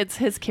 No, it's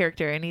his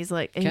character, and he's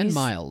like, and Ken he's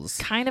Miles.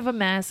 kind of a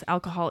mess,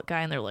 alcoholic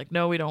guy, and they're like,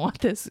 no, we don't want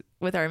this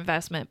with our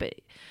investment, but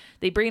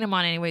they bring him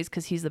on anyways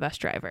because he's the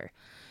best driver.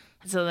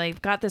 So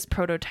they've got this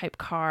prototype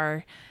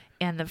car,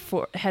 and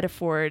the head of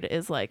Ford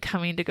is like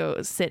coming to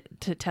go sit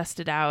to test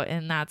it out,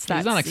 and that's that.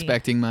 He's not scene.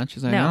 expecting much.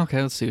 He's like, No.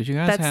 okay, let's see what you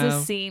guys That's have.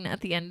 the scene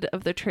at the end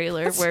of the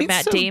trailer That where scene's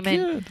Matt so Damon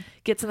good.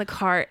 gets in the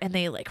car and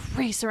they like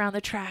race around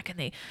the track and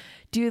they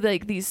do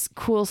like these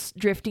cool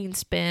drifting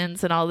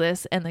spins and all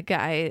this, and the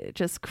guy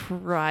just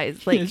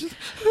cries like,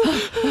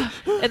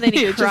 and then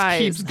he it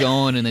cries. just keeps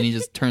going, and then he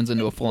just turns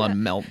into a full-on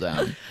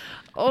meltdown.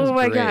 Oh was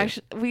my great. gosh,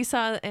 we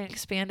saw an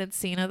expanded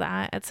scene of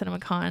that at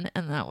CinemaCon,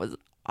 and that was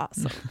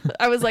awesome.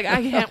 I was like,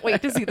 I can't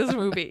wait to see this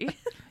movie.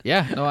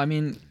 Yeah, no, I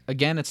mean,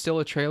 again, it's still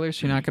a trailer,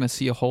 so you're not going to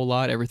see a whole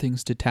lot.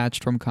 Everything's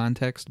detached from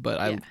context, but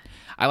Yeah.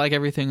 I like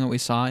everything that we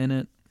saw in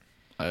it.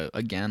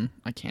 Again,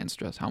 I can't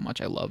stress how much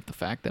I love the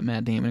fact that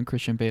Matt Damon and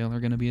Christian Bale are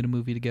going to be in a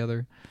movie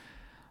together.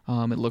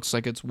 It looks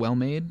like it's well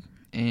made,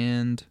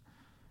 and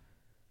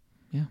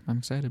yeah, I'm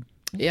excited.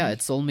 Yeah,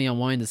 it sold me on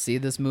wanting to see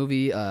this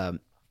movie.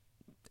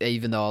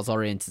 Even though I was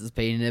already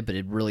anticipating it, but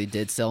it really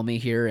did sell me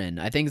here,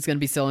 and I think it's going to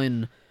be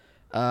selling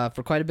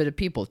for quite a bit of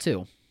people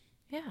too.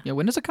 Yeah,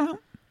 when does it come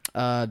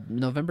out?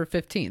 November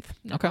 15th.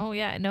 Okay. Oh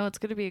yeah, no, it's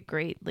gonna be a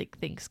great like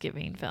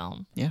Thanksgiving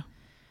film. Yeah.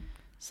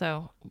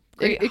 So It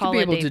great could be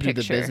holiday able to do the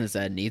picture. business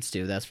that it needs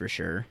to, that's for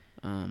sure.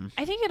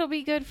 I think it'll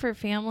be good for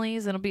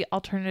families. It'll be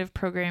alternative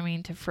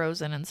programming to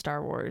Frozen and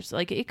Star Wars.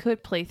 Like it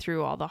could play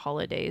through all the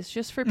holidays,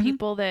 just for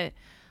people that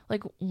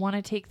like want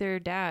to take their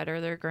dad or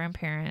their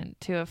grandparent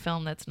to a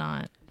film that's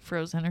not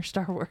Frozen or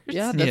Star Wars.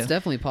 Yeah, that's Yeah.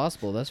 definitely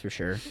possible, that's for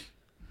sure.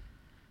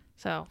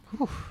 So,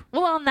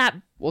 well, on that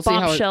We'll see how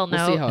it, bombshell we'll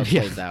see note, how it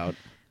Yeah. plays out.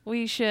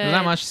 we should. There's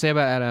not much to say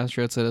about Ad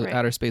Astra. It's a Right.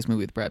 outer space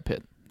movie with Brad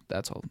Pitt.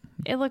 That's all.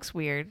 It looks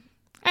weird.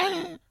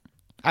 I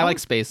like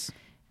space.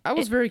 I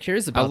was very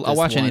curious about I'll this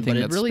watch one, anything but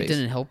it that's really space.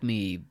 didn't help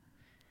me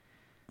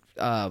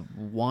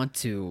want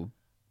to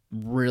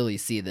really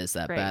see this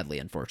that Right. badly,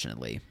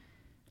 unfortunately.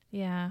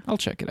 Yeah. I'll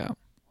check it out.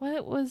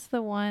 What was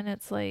the one?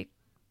 It's like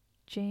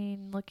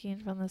Jane looking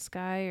from the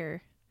sky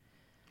or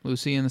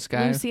Lucy in the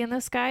Sky. Lucy in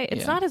the Sky.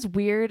 It's Yeah. not as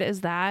weird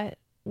as that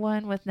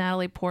one with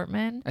Natalie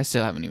Portman. I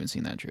still haven't even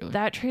seen that trailer.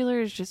 That trailer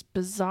is just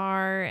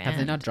bizarre. And Have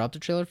they not dropped a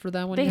trailer for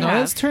that one They yet? no,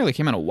 have. this trailer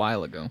came out a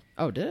while ago.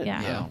 Oh, did it?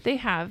 Yeah, Yeah. they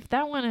have.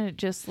 That one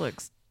just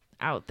looks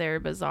out there,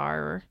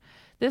 bizarre.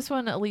 This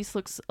one at least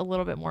looks a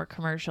little bit more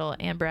commercial,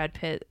 and Brad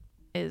Pitt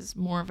is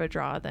more of a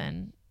draw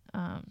than,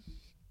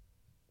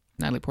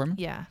 Natalie Portman.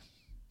 yeah.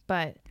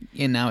 But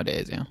In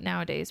nowadays, yeah.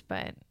 nowadays,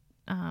 but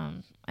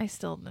I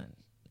still,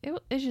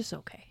 it's just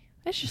okay.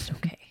 It's just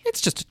okay. It's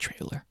just a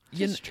trailer.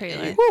 Just a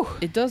trailer.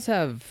 It does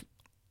have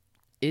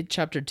It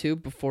Chapter 2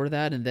 before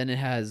that, and then it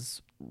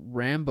has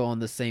Rambo on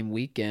the same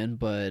weekend,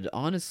 but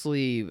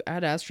honestly,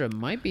 Ad Astra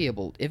might be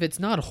able, if it's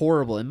not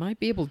horrible, it might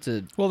be able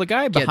to, Well, the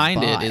guy Get behind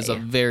by. it is a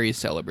very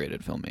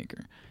celebrated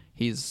filmmaker.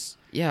 He's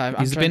I'm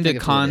he's trying been to to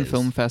think of who it Cannes is.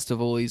 Film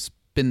Festival. He's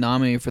been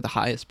nominated for the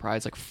highest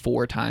prize like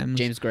 4 times.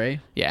 James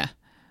Gray? Yeah.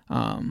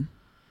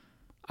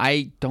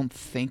 I don't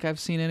think I've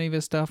seen any of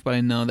his stuff, but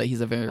I know that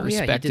he's a very Oh, yeah, he did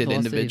respected The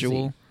Lost City of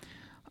individual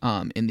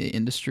in the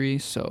industry.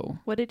 So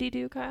What did he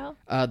do, Kyle?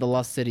 The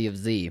Lost City of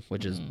Z,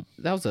 which is,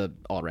 that was a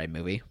alright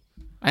movie.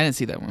 I didn't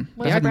see that one.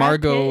 Was It had Brad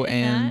Margot Pitt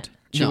in and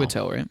that? No.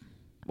 Chiwetel, right?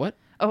 What?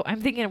 Oh,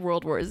 I'm thinking of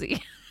World War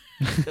Z.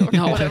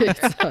 No,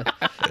 it's,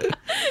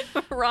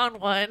 Wrong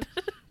one.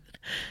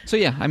 So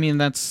yeah, I mean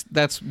that's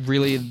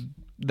really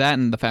that,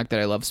 and the fact that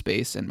I love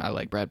space and I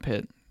like Brad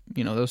Pitt.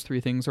 You know, those 3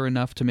 things are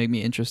enough to make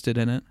me interested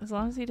in it. As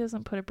long as he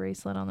doesn't put a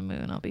bracelet on the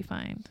moon, I'll be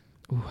fine.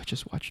 Ooh, I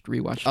just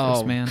rewatched Oh.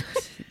 First Man.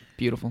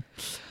 Beautiful.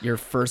 Your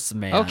First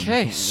Man.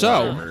 Okay,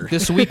 so Whatever.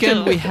 this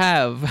weekend we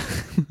have.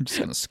 I'm just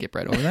gonna skip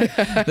right over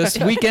that. This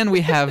weekend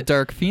we have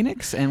Dark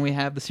Phoenix and we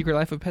have The Secret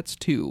Life of Pets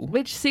 2.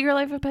 Which Secret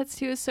Life of Pets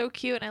 2 is so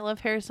cute, and I love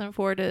Harrison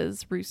Ford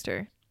as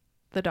Rooster,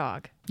 the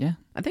dog. Yeah,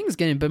 I think it's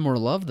getting a bit more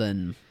love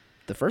than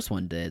the first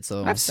one did.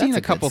 So I've seen that's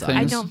a couple good sign. I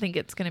things. don't think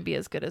it's going to be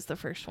as good as the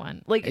first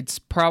one. Like, it's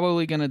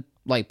probably gonna.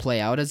 Like play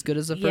out as good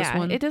as the first yeah,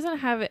 one. it doesn't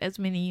have as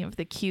many of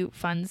the cute,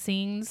 fun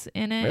scenes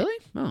in it.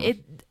 Really? Oh.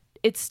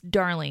 It's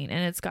darling,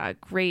 and it's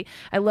got great.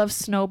 I love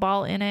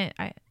Snowball in it.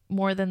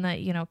 More than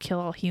the kill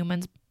all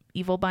humans,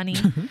 evil bunny.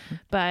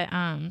 But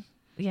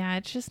yeah,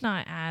 it's just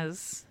not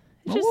as.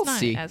 It's Well, just we'll not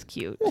see. as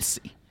cute. We'll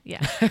see.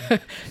 Yeah.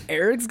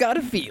 Eric's got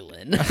a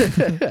feeling.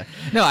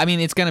 No, I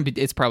mean it's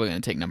probably gonna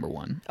take number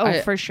 1.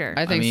 Oh, for sure.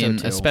 I think mean,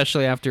 so too.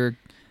 especially after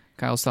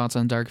Kyle's thoughts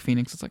on Dark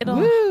Phoenix. It's like,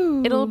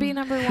 It'll be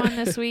number 1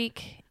 this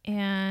week,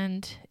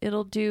 and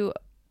it'll do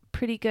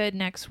pretty good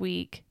next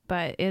week.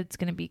 But it's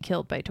going to be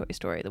killed by Toy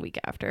Story the week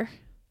after.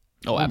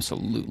 oh,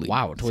 absolutely.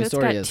 Wow, Toy So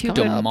Story it's is got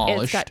coming two up.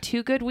 Demolished. It's got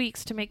 2 good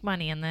weeks to make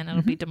money, and then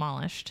it'll be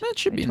demolished. That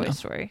should by be Toy enough.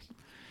 Story.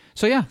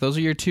 So yeah, those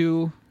are your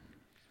 2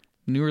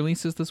 new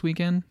releases this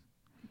weekend.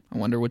 I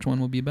wonder which one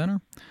will be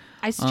better.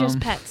 I suggest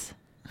Pets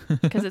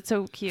because it's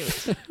so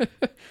cute.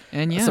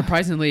 And yeah,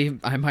 Surprisingly,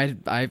 I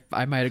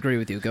might agree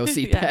with you. Go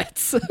see Yeah.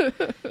 Pets. so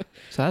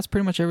that's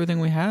pretty much everything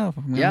we have.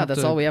 I'm gonna Yeah, have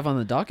that's to all we have on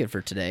the docket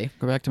for today.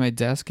 Go back to my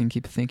desk and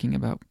keep thinking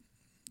about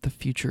the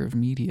future of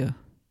media.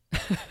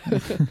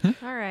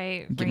 All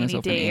right, Give rainy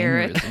myself an day,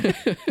 Eric.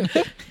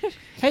 aneurysm.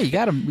 Hey, we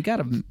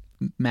gotta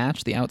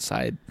match the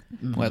outside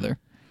weather.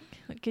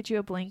 Get you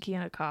a blankie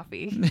and a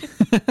coffee.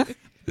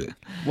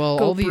 Well,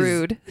 Go all these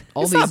brood.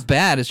 all It's these not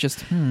bad. It's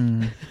just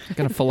I'm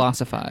gonna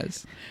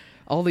philosophize.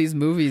 all these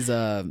movies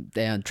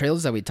and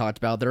trailers that we talked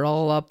about, they're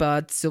all up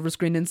at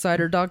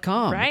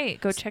silverscreeninsider.com. Right.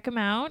 Go check them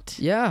out.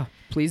 Yeah,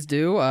 please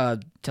do.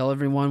 Tell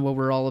everyone what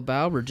we're all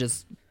about. We're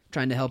just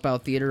trying to help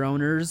out theater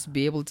owners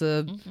be able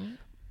to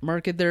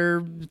market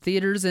their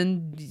theaters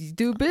and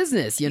do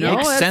business, you know?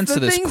 Makes That's sense the to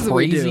this things that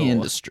we crazy do.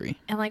 industry.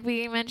 And like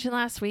we mentioned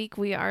last week,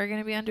 we are going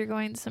to be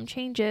undergoing some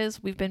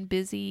changes. We've been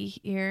busy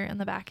here in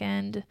the back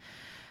end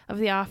of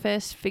the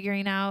office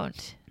figuring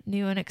out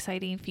new and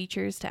exciting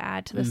features to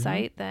add to the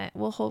site that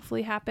will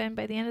hopefully happen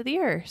by the end of the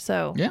year.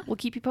 So we'll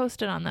keep you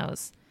posted on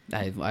those.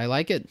 I like it. I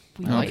like it.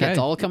 Okay. It's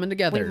all coming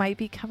together. We might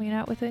be coming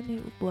out with a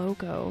new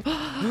logo.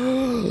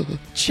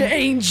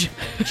 Change.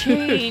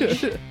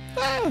 Change.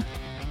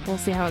 We'll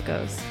see how it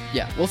goes.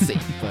 Yeah, we'll see.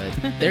 But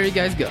there you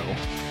guys go.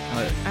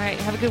 All right.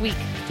 Have a good week.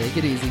 Take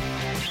it easy.